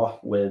little raw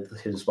with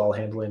his ball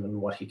handling and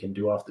what he can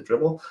do off the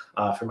dribble,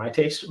 for my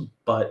taste.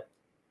 But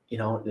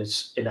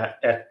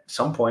at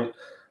some point,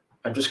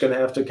 I'm just going to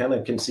have to kind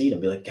of concede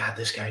and be like, God,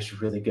 this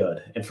guy's really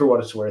good. And for what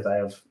it's worth, I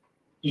have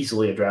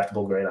easily a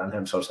draftable grade on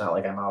him, so it's not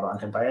like I'm out on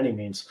him by any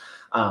means.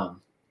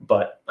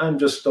 But I'm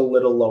just a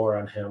little lower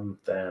on him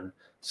than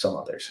some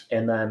others.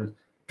 And then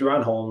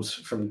Deron Holmes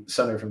from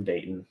center from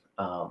Dayton.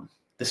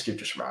 This dude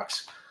just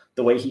rocks.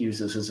 The way he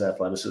uses his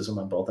athleticism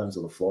on both ends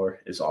of the floor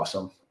is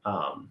awesome.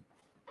 On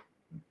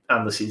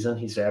the season,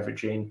 he's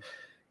averaging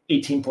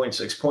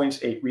 18.6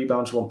 points, 8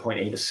 rebounds,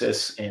 1.8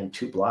 assists, and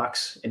 2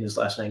 blocks. In his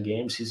last 9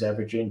 games, he's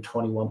averaging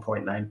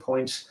 21.9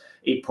 points,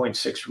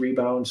 8.6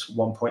 rebounds,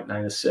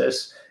 1.9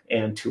 assists,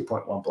 and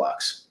 2.1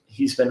 blocks.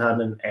 He's been on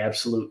an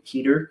absolute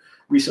heater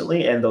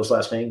recently, and those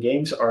last 9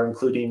 games are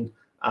including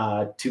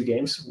 2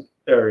 games,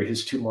 or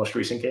his 2 most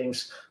recent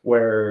games,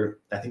 where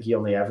I think he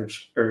only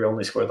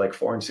scored like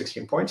 4 and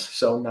 16 points.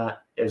 So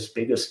not as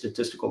big as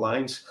statistical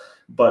lines,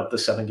 but the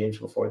 7 games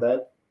before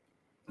that,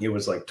 it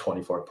was like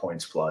 24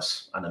 points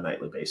plus on a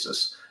nightly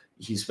basis.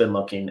 He's been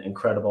looking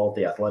incredible.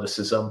 The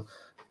athleticism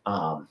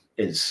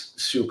is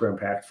super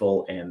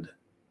impactful, and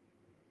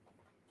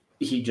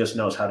he just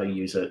knows how to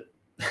use it.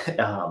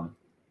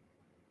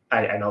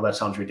 I know that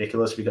sounds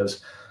ridiculous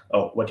because,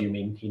 what do you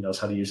mean he knows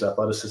how to use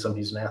athleticism?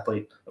 He's an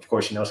athlete. Of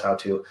course he knows how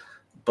to,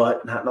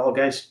 but not all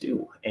guys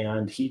do.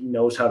 And he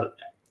knows how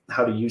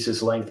to use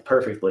his length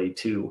perfectly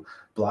to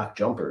block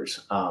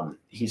jumpers.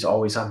 He's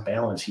always on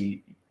balance.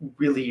 He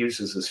really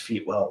uses his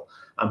feet well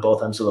on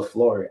both ends of the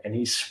floor, and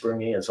he's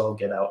springy as all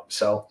get out.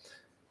 So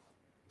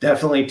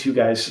definitely 2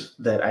 guys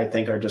that I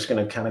think are just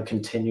going to kind of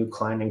continue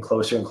climbing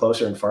closer and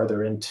closer and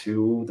farther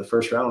into the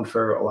first round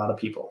for a lot of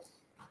people.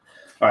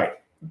 All right.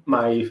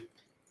 My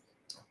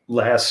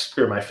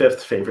 5th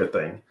favorite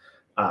thing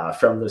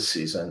from this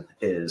season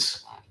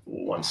is,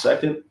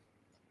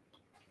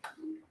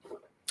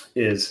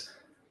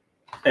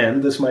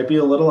 and this might be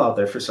a little out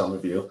there for some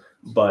of you,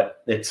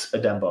 but it's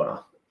Adem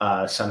Bona,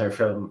 center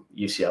from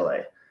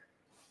UCLA.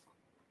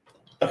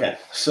 Okay,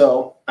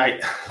 so I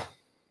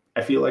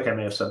feel like I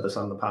may have said this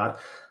on the pod,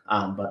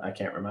 but I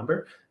can't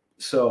remember.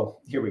 So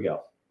here we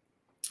go.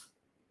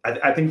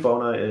 I think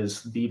Bona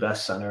is the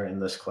best center in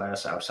this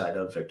class outside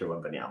of Victor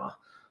Wembanyama.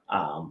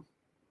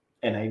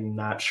 And I'm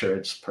not sure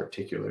it's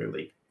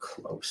particularly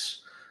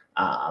close.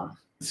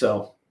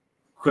 So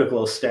quick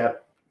little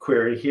stat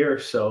query here.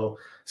 So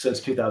since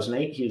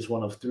 2008, he is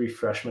one of 3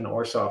 freshmen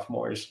or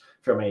sophomores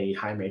from a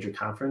high major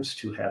conference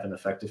to have an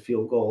effective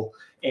field goal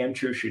and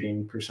true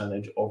shooting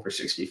percentage over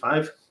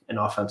 65, an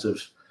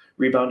offensive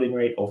rebounding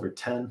rate over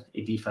 10,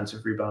 a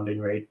defensive rebounding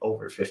rate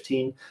over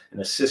 15, an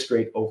assist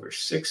rate over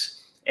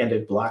 6, and a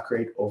block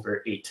rate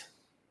over 8.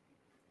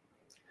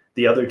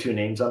 The other 2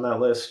 names on that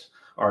list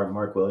are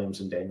Mark Williams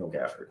and Daniel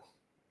Gafford.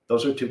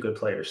 Those are 2 good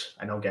players.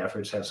 I know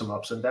Gafford's had some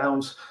ups and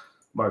downs.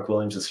 Mark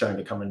Williams is starting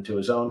to come into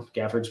his own.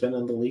 Gafford's been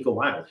in the league a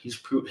while. He's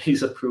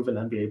a proven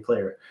NBA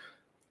player.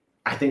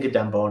 I think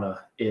Adem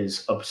Bona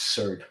is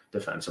absurd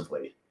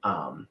defensively.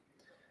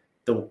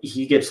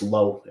 He gets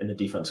low in a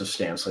defensive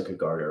stance like a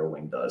guard or a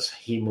wing does.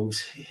 He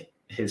moves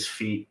his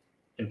feet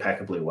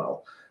impeccably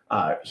well.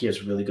 He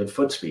has really good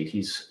foot speed.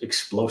 He's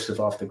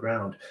explosive off the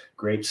ground,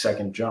 great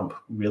second jump,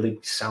 really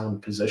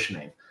sound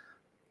positioning.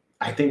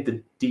 I think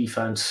the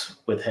defense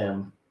with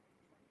him,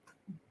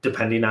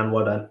 depending on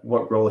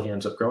what role he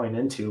ends up growing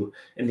into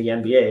in the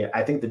NBA,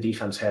 I think the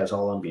defense has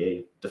all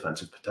NBA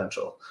defensive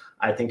potential.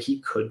 I think he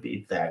could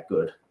be that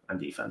good on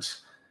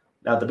defense.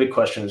 Now, the big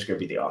question is going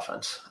to be the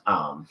offense.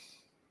 I'm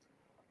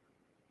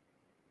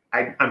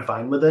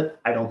fine with it.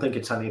 I don't think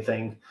it's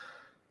anything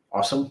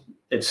awesome.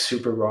 It's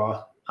super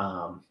raw,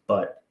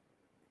 but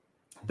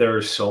there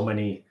are so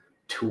many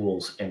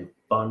tools and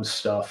fun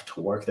stuff to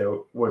work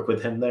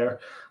with him there.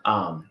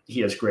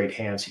 He has great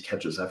hands. He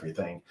catches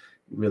everything.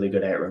 Really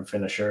good at rim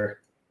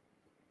finisher.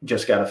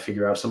 Just got to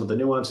figure out some of the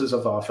nuances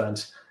of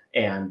offense,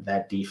 and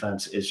that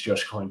defense is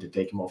just going to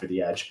take him over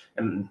the edge.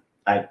 And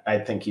I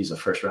think he's a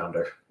first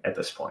rounder at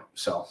this point.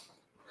 So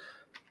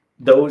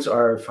those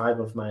are 5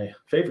 of my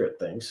favorite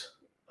things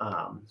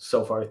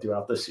so far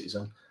throughout this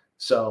season.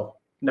 So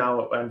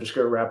now I'm just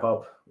going to wrap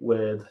up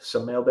with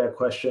some mailbag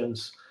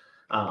questions.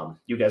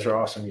 You guys are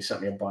awesome. You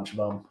sent me a bunch of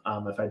them.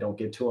 If I don't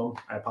get to them,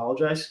 I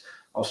apologize.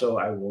 Also,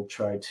 I will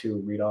try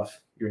to read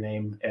off your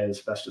name as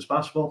best as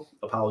possible.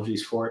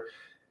 Apologies for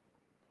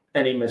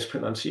any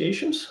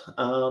mispronunciations.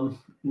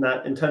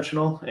 Not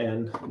intentional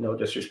and no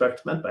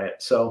disrespect meant by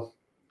it. So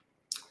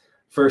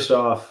first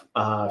off,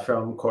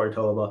 from Corey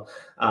Tolaba,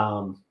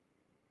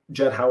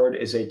 Jett Howard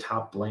is a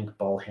top blank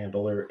ball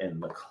handler in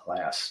the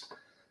class.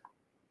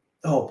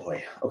 Oh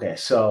boy. Okay,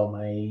 so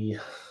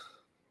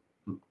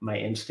my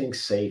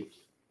instincts say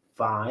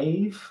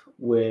 5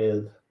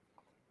 with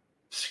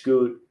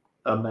Scoot,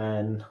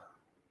 Amen,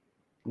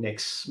 Nick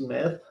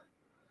Smith.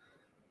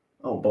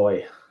 Oh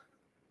boy.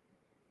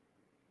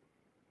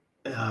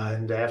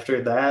 And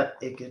after that,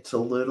 it gets a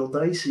little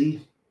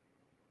dicey.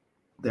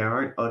 There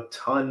aren't a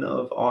ton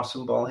of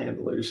awesome ball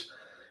handlers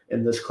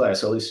in this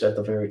class, at least at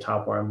the very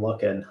top where I'm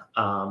looking.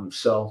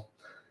 So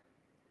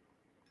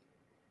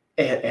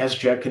as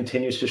Jett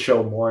continues to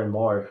show more and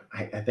more,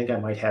 I think I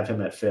might have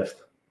him at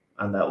 5th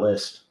on that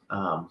list.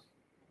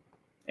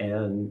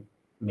 And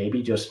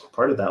maybe just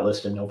part of that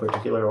list in no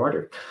particular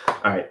order. All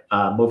right,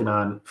 moving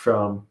on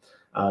from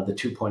the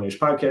Two Pointers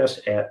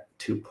podcast at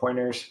Two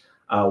Pointers.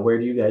 Where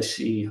do you guys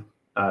see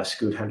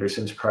Scoot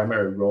Henderson's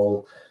primary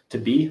role to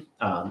be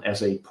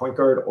as a point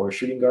guard or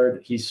shooting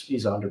guard? He's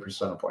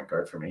 100% a point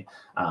guard for me.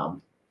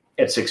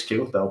 At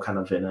 6'2", they'll kind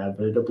of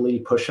inevitably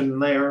push him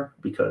there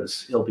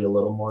because he'll be a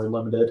little more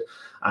limited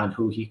on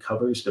who he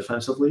covers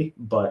defensively.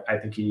 But I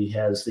think he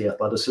has the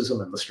athleticism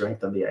and the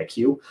strength and the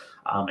IQ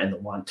and the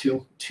want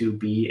to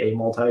be a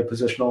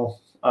multi-positional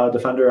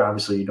defender.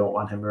 Obviously, you don't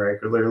want him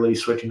regularly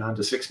switching on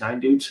to 6'9"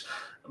 dudes.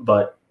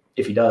 But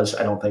if he does,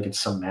 I don't think it's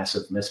some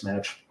massive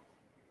mismatch.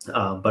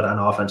 But on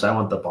offense, I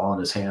want the ball in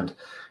his hand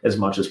as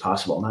much as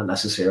possible, not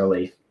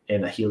necessarily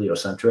in a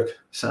heliocentric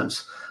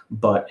sense,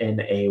 but in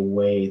a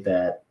way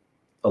that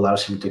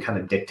allows him to kind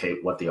of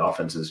dictate what the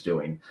offense is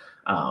doing.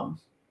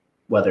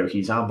 Whether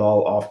he's on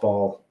ball, off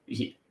ball,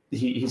 he's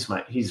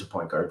a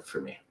point guard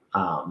for me.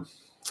 All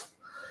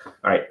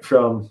right,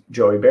 from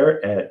Joey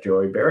Barrett at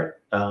Joey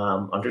Barrett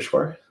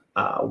 _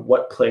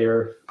 what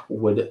player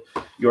would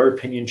your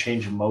opinion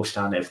change most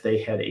on if they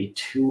had a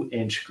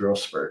 2-inch growth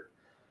spurt?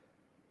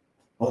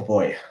 Oh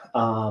boy.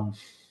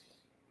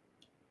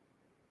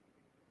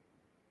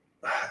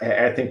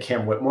 I think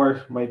Cam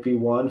Whitmore might be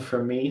one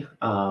for me.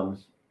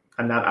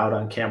 I'm not out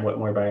on Cam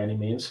Whitmore by any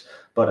means,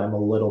 but I'm a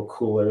little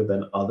cooler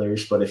than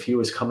others. But if he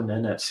was coming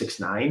in at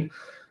 6'9",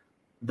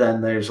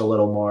 then there's a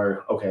little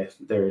more, okay,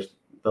 there's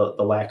the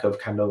lack of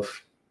kind of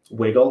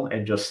wiggle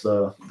and just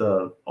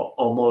the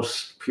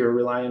almost pure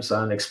reliance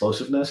on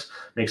explosiveness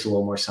makes a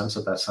little more sense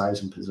at that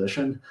size and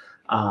position.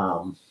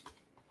 All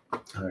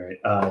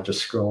right,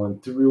 just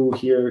scrolling through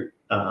here.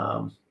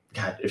 God,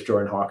 if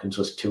Jordan Hawkins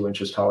was 2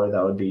 inches taller,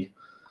 that would be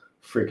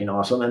freaking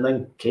awesome. And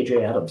then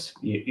KJ Adams,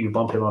 you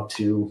bump him up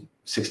to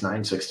 6'9",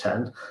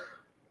 6'10".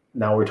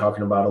 Now we're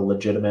talking about a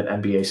legitimate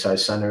NBA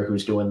size center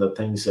who's doing the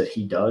things that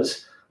he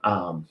does.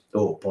 Oh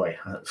boy,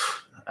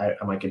 I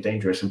might get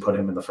dangerous and put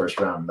him in the first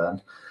round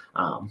then.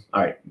 All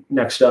right,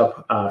 next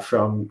up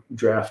from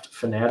Draft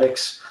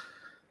Fanatics.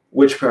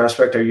 Which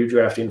prospect are you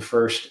drafting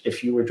first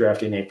if you were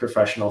drafting a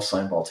professional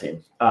slam ball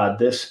team?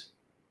 Never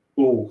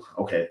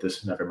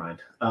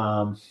mind.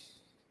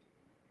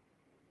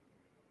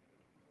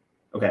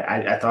 Okay,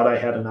 I thought I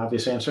had an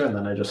obvious answer, and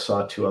then I just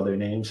saw 2 other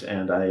names,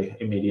 and I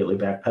immediately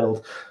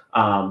backpedaled.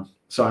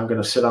 So I'm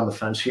going to sit on the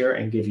fence here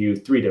and give you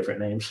 3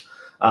 different names.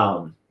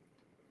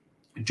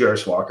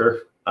 Jarace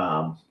Walker,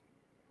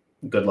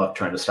 good luck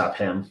trying to stop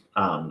him.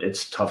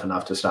 It's tough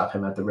enough to stop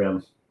him at the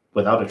rim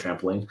without a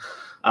trampoline.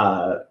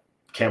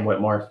 Cam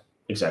Whitmore,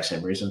 exact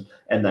same reason.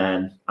 And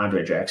then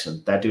Andre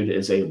Jackson. That dude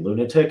is a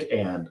lunatic,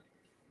 and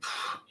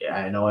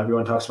I know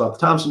everyone talks about the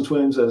Thompson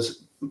twins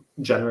as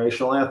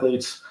generational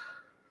athletes.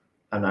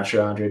 I'm not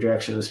sure Andre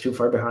Jackson is too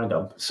far behind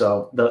them.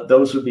 So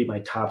those would be my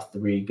top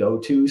 3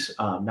 go-tos,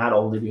 not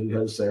only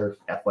because they're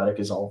athletic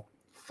as all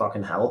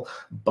fucking hell,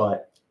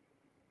 but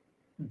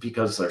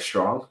because they're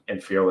strong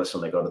and fearless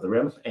when they go to the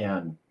rim.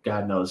 And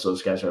God knows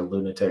those guys are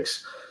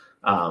lunatics,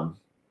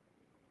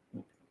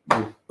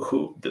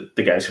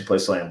 the guys who play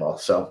slam ball.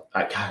 So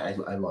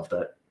I love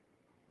that.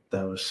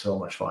 That was so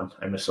much fun.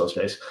 I miss those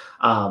days.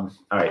 All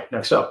right,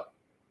 next up.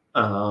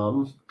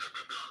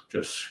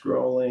 Just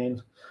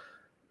scrolling.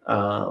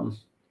 All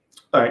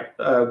right,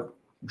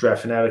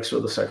 Draft Fanatics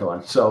with the second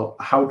one. So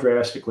how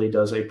drastically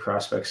does a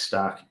prospect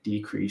stock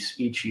decrease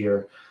each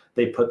year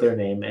they put their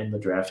name in the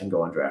draft and go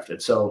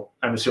undrafted? So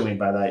I'm assuming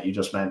by that you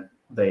just meant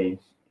they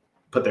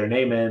put their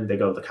name in, they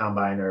go to the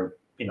combine or,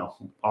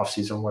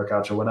 off-season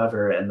workouts or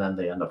whatever, and then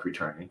they end up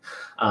returning.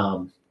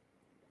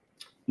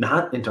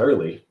 Not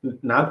entirely,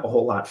 not a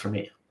whole lot for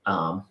me.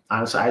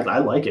 Honestly, I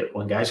like it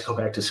when guys go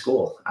back to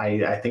school.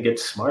 I think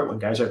it's smart when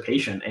guys are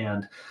patient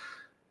and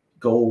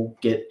go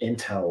get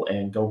intel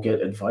and go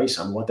get advice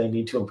on what they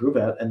need to improve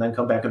at and then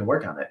come back and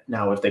work on it.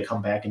 Now, if they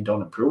come back and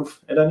don't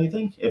improve at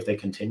anything, if they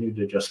continue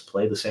to just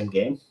play the same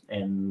game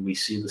and we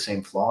see the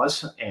same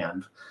flaws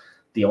and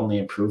the only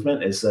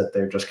improvement is that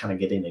they're just kind of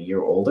getting a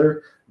year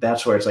older,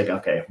 that's where it's like,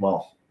 okay,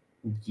 well,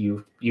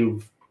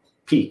 you've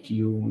peaked.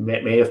 You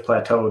may have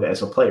plateaued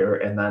as a player,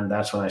 and then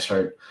that's when I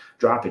start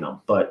dropping them.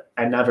 But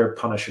I never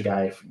punish a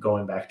guy for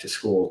going back to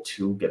school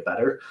to get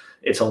better.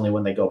 It's only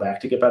when they go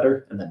back to get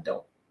better and then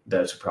don't.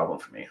 That's a problem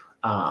for me.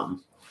 All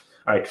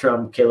right,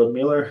 from Caleb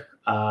Mueller,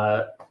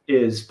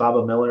 is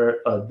Baba Miller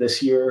a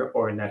this year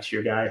or a next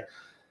year guy?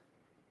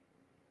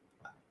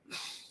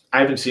 I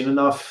haven't seen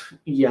enough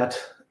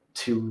yet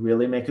to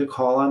really make a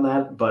call on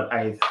that, but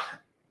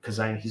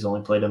he's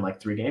only played in like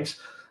 3 games,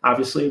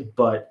 obviously,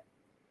 but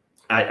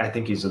I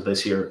think he's a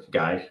this year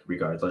guy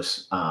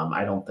regardless.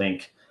 I don't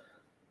think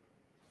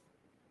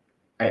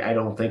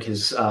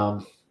his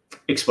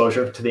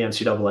exposure to the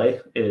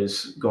NCAA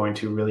is going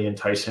to really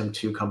entice him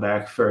to come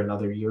back for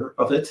another year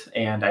of it.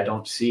 And I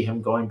don't see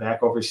him going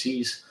back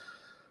overseas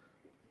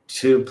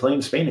to play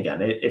in Spain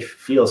again. It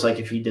feels like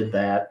if he did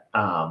that,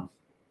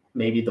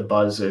 maybe the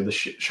buzz or the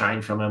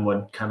shine from him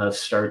would kind of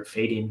start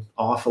fading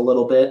off a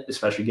little bit,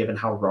 especially given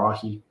how raw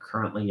he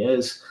currently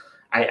is.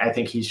 I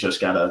think he's just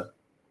got to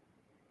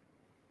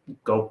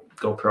go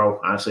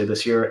pro, honestly,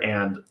 this year,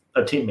 and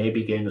a team may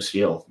be getting a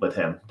steal with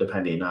him,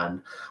 depending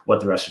on what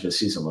the rest of his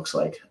season looks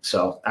like.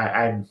 So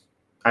I'm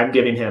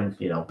giving him,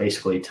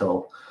 basically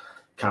till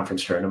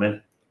conference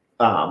tournament,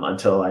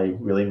 until I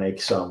really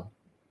make some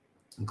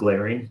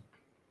glaring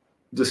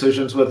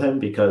decisions with him,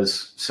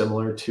 because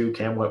similar to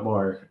Cam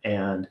Whitmore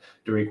and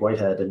Dariq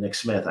Whitehead and Nick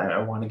Smith, I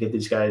want to give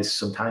these guys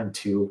some time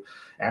to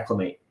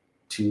acclimate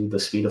to the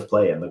speed of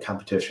play and the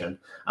competition.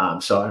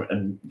 So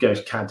I'm going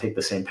to kind of take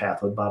the same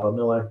path with Baba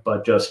Miller,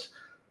 but just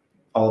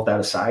all of that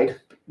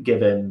aside,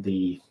 given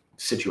the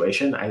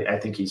situation, I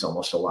think he's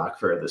almost a lock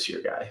for a this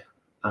year guy.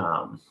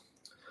 All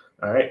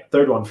right,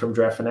 third one from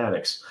Draft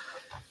Fanatics.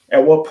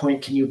 At what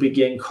point can you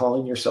begin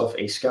calling yourself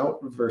a scout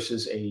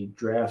versus a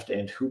draft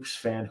and hoops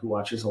fan who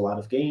watches a lot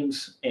of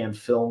games and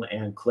film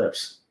and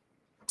clips?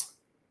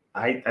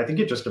 I think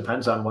it just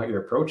depends on what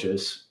your approach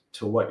is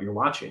to what you're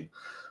watching.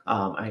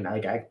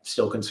 I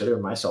still consider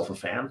myself a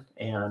fan,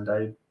 and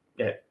I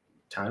at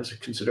times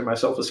consider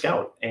myself a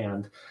scout.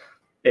 And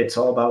it's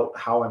all about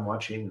how I'm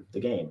watching the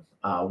game.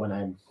 When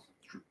I'm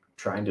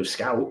trying to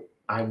scout,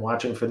 I'm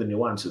watching for the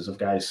nuances of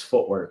guys'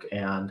 footwork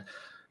and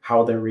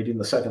how they're reading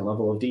the second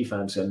level of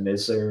defense, and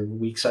is their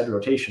weak side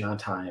rotation on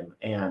time,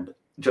 and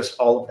just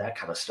all of that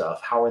kind of stuff.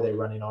 How are they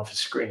running off of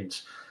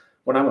screens?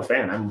 When I'm a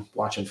fan, I'm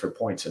watching for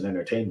points and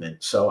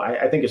entertainment. So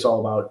I think it's all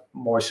about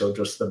more so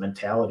just the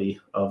mentality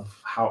of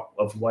how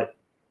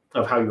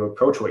you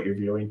approach what you're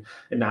viewing,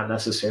 and not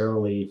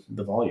necessarily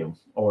the volume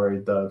or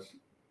the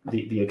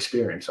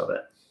experience of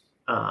it.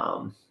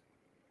 All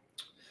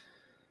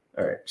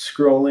right,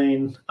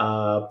 scrolling.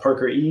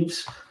 Parker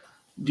Eves.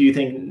 Do you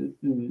think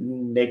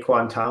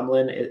Naquan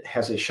Tomlin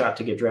has a shot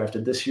to get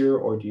drafted this year,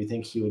 or do you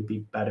think he would be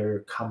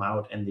better come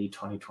out in the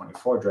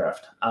 2024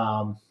 draft?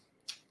 The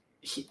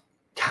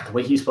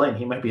way he's playing,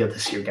 he might be a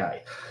this year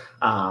guy.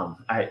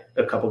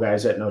 A couple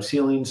guys at No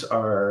Ceilings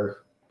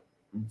are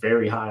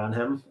very high on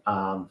him,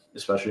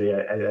 especially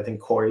I think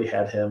Corey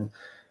had him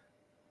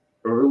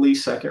early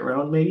second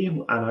round maybe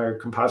on our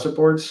composite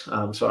boards.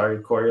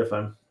 Sorry, Corey, if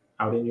I'm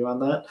outing you on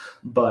that,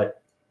 but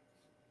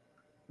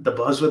the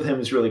buzz with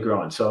him is really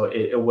growing, so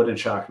it wouldn't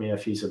shock me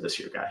if he's a this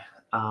year guy.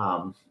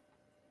 All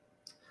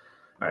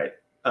right.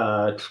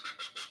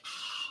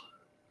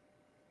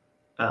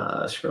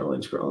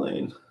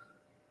 Scrolling.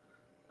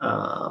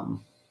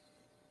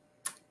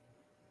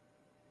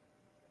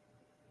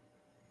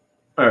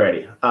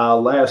 Alrighty.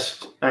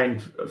 Last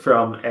nine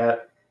from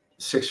at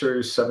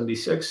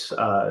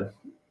Sixers76.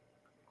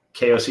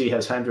 KOC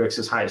has Hendricks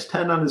as high as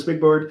 10 on his big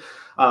board.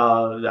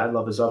 I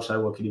love his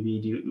upside. What could he be?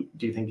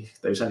 Do you think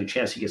there's any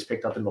chance he gets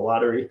picked up in the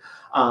lottery?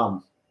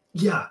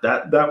 Yeah,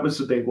 that was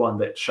the big one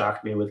that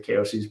shocked me with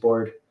KOC's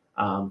board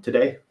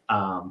today.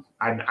 I'm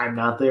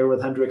not there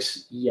with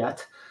Hendricks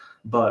yet,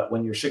 but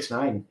when you're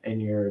 6'9"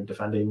 and you're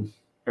defending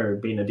or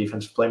being a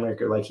defensive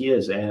playmaker like he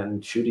is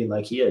and shooting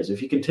like he is, if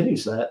he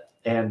continues that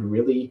and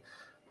really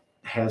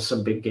has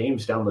some big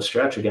games down the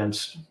stretch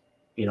against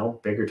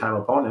bigger time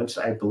opponents.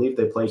 I believe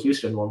they play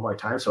Houston one more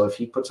time. So if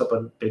he puts up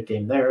a big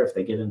game there, if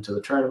they get into the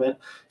tournament,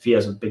 if he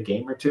has a big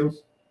game or two,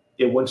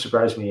 it wouldn't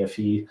surprise me if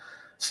he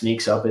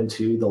sneaks up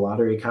into the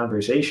lottery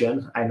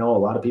conversation. I know a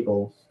lot of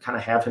people kind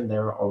of have him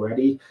there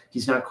already.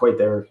 He's not quite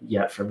there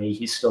yet for me.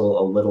 He's still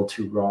a little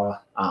too raw.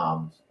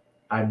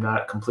 I'm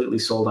not completely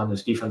sold on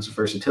his defensive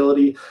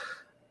versatility,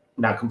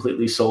 not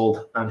completely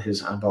sold on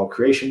his on-ball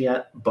creation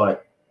yet,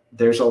 but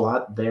there's a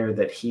lot there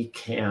that he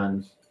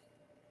can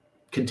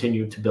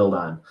continue to build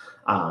on.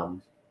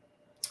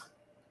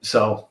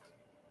 So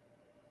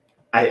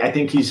I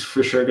think he's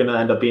for sure going to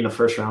end up being a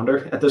first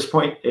rounder at this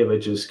point,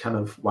 which is kind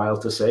of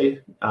wild to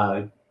say,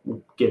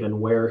 given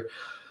where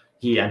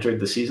he entered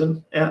the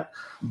season at.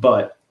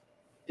 But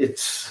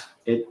it's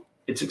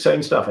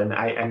exciting stuff, and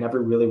I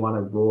never really want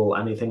to rule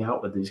anything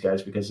out with these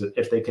guys, because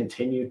if they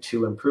continue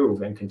to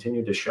improve and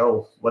continue to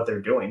show what they're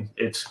doing,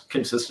 it's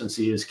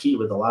consistency is key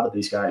with a lot of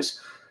these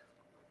guys.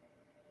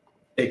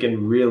 It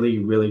can really,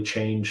 really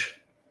change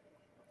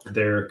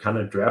their kind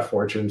of draft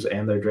fortunes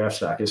and their draft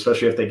stock,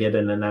 especially if they get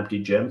in an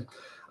empty gym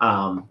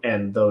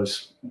and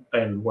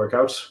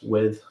workouts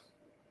with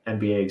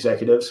NBA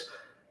executives.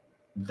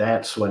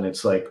 That's when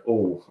it's like,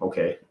 oh,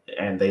 okay,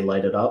 and they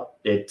light it up.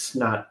 It's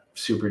not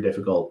super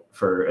difficult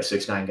for a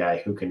 6'9" guy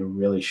who can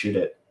really shoot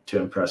it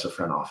to impress a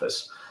front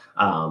office.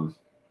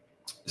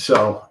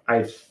 So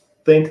I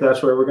think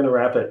that's where we're going to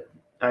wrap it.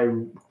 I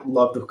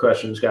love the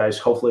questions, guys.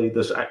 Hopefully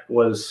this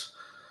was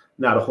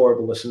not a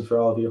horrible listen for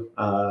all of you.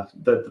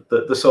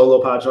 The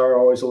solo pods are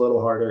always a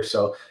little harder.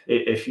 So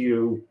if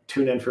you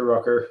tune in for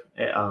Rucker,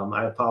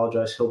 I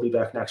apologize. He'll be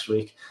back next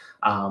week.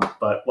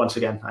 But once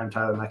again, I'm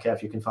Tyler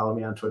Metcalf. You can follow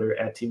me on Twitter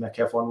at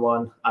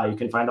tmetcalf11. You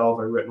can find all of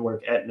our written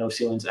work at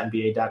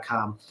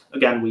NoCeilingsNBA.com.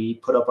 Again, we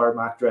put up our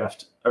mock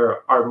draft,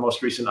 or our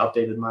most recent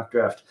updated mock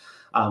draft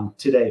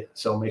today.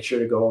 So make sure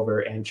to go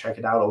over and check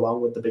it out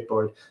along with the big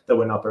board that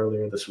went up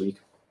earlier this week.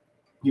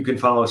 You can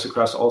follow us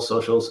across all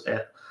socials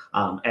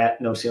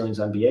at No Ceilings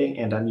NBA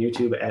and on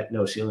YouTube at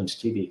No Ceilings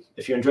TV.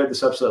 If you enjoyed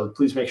this episode,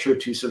 please make sure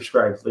to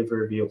subscribe, leave a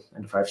review,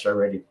 and a 5-star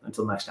rating.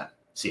 Until next time,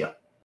 see ya.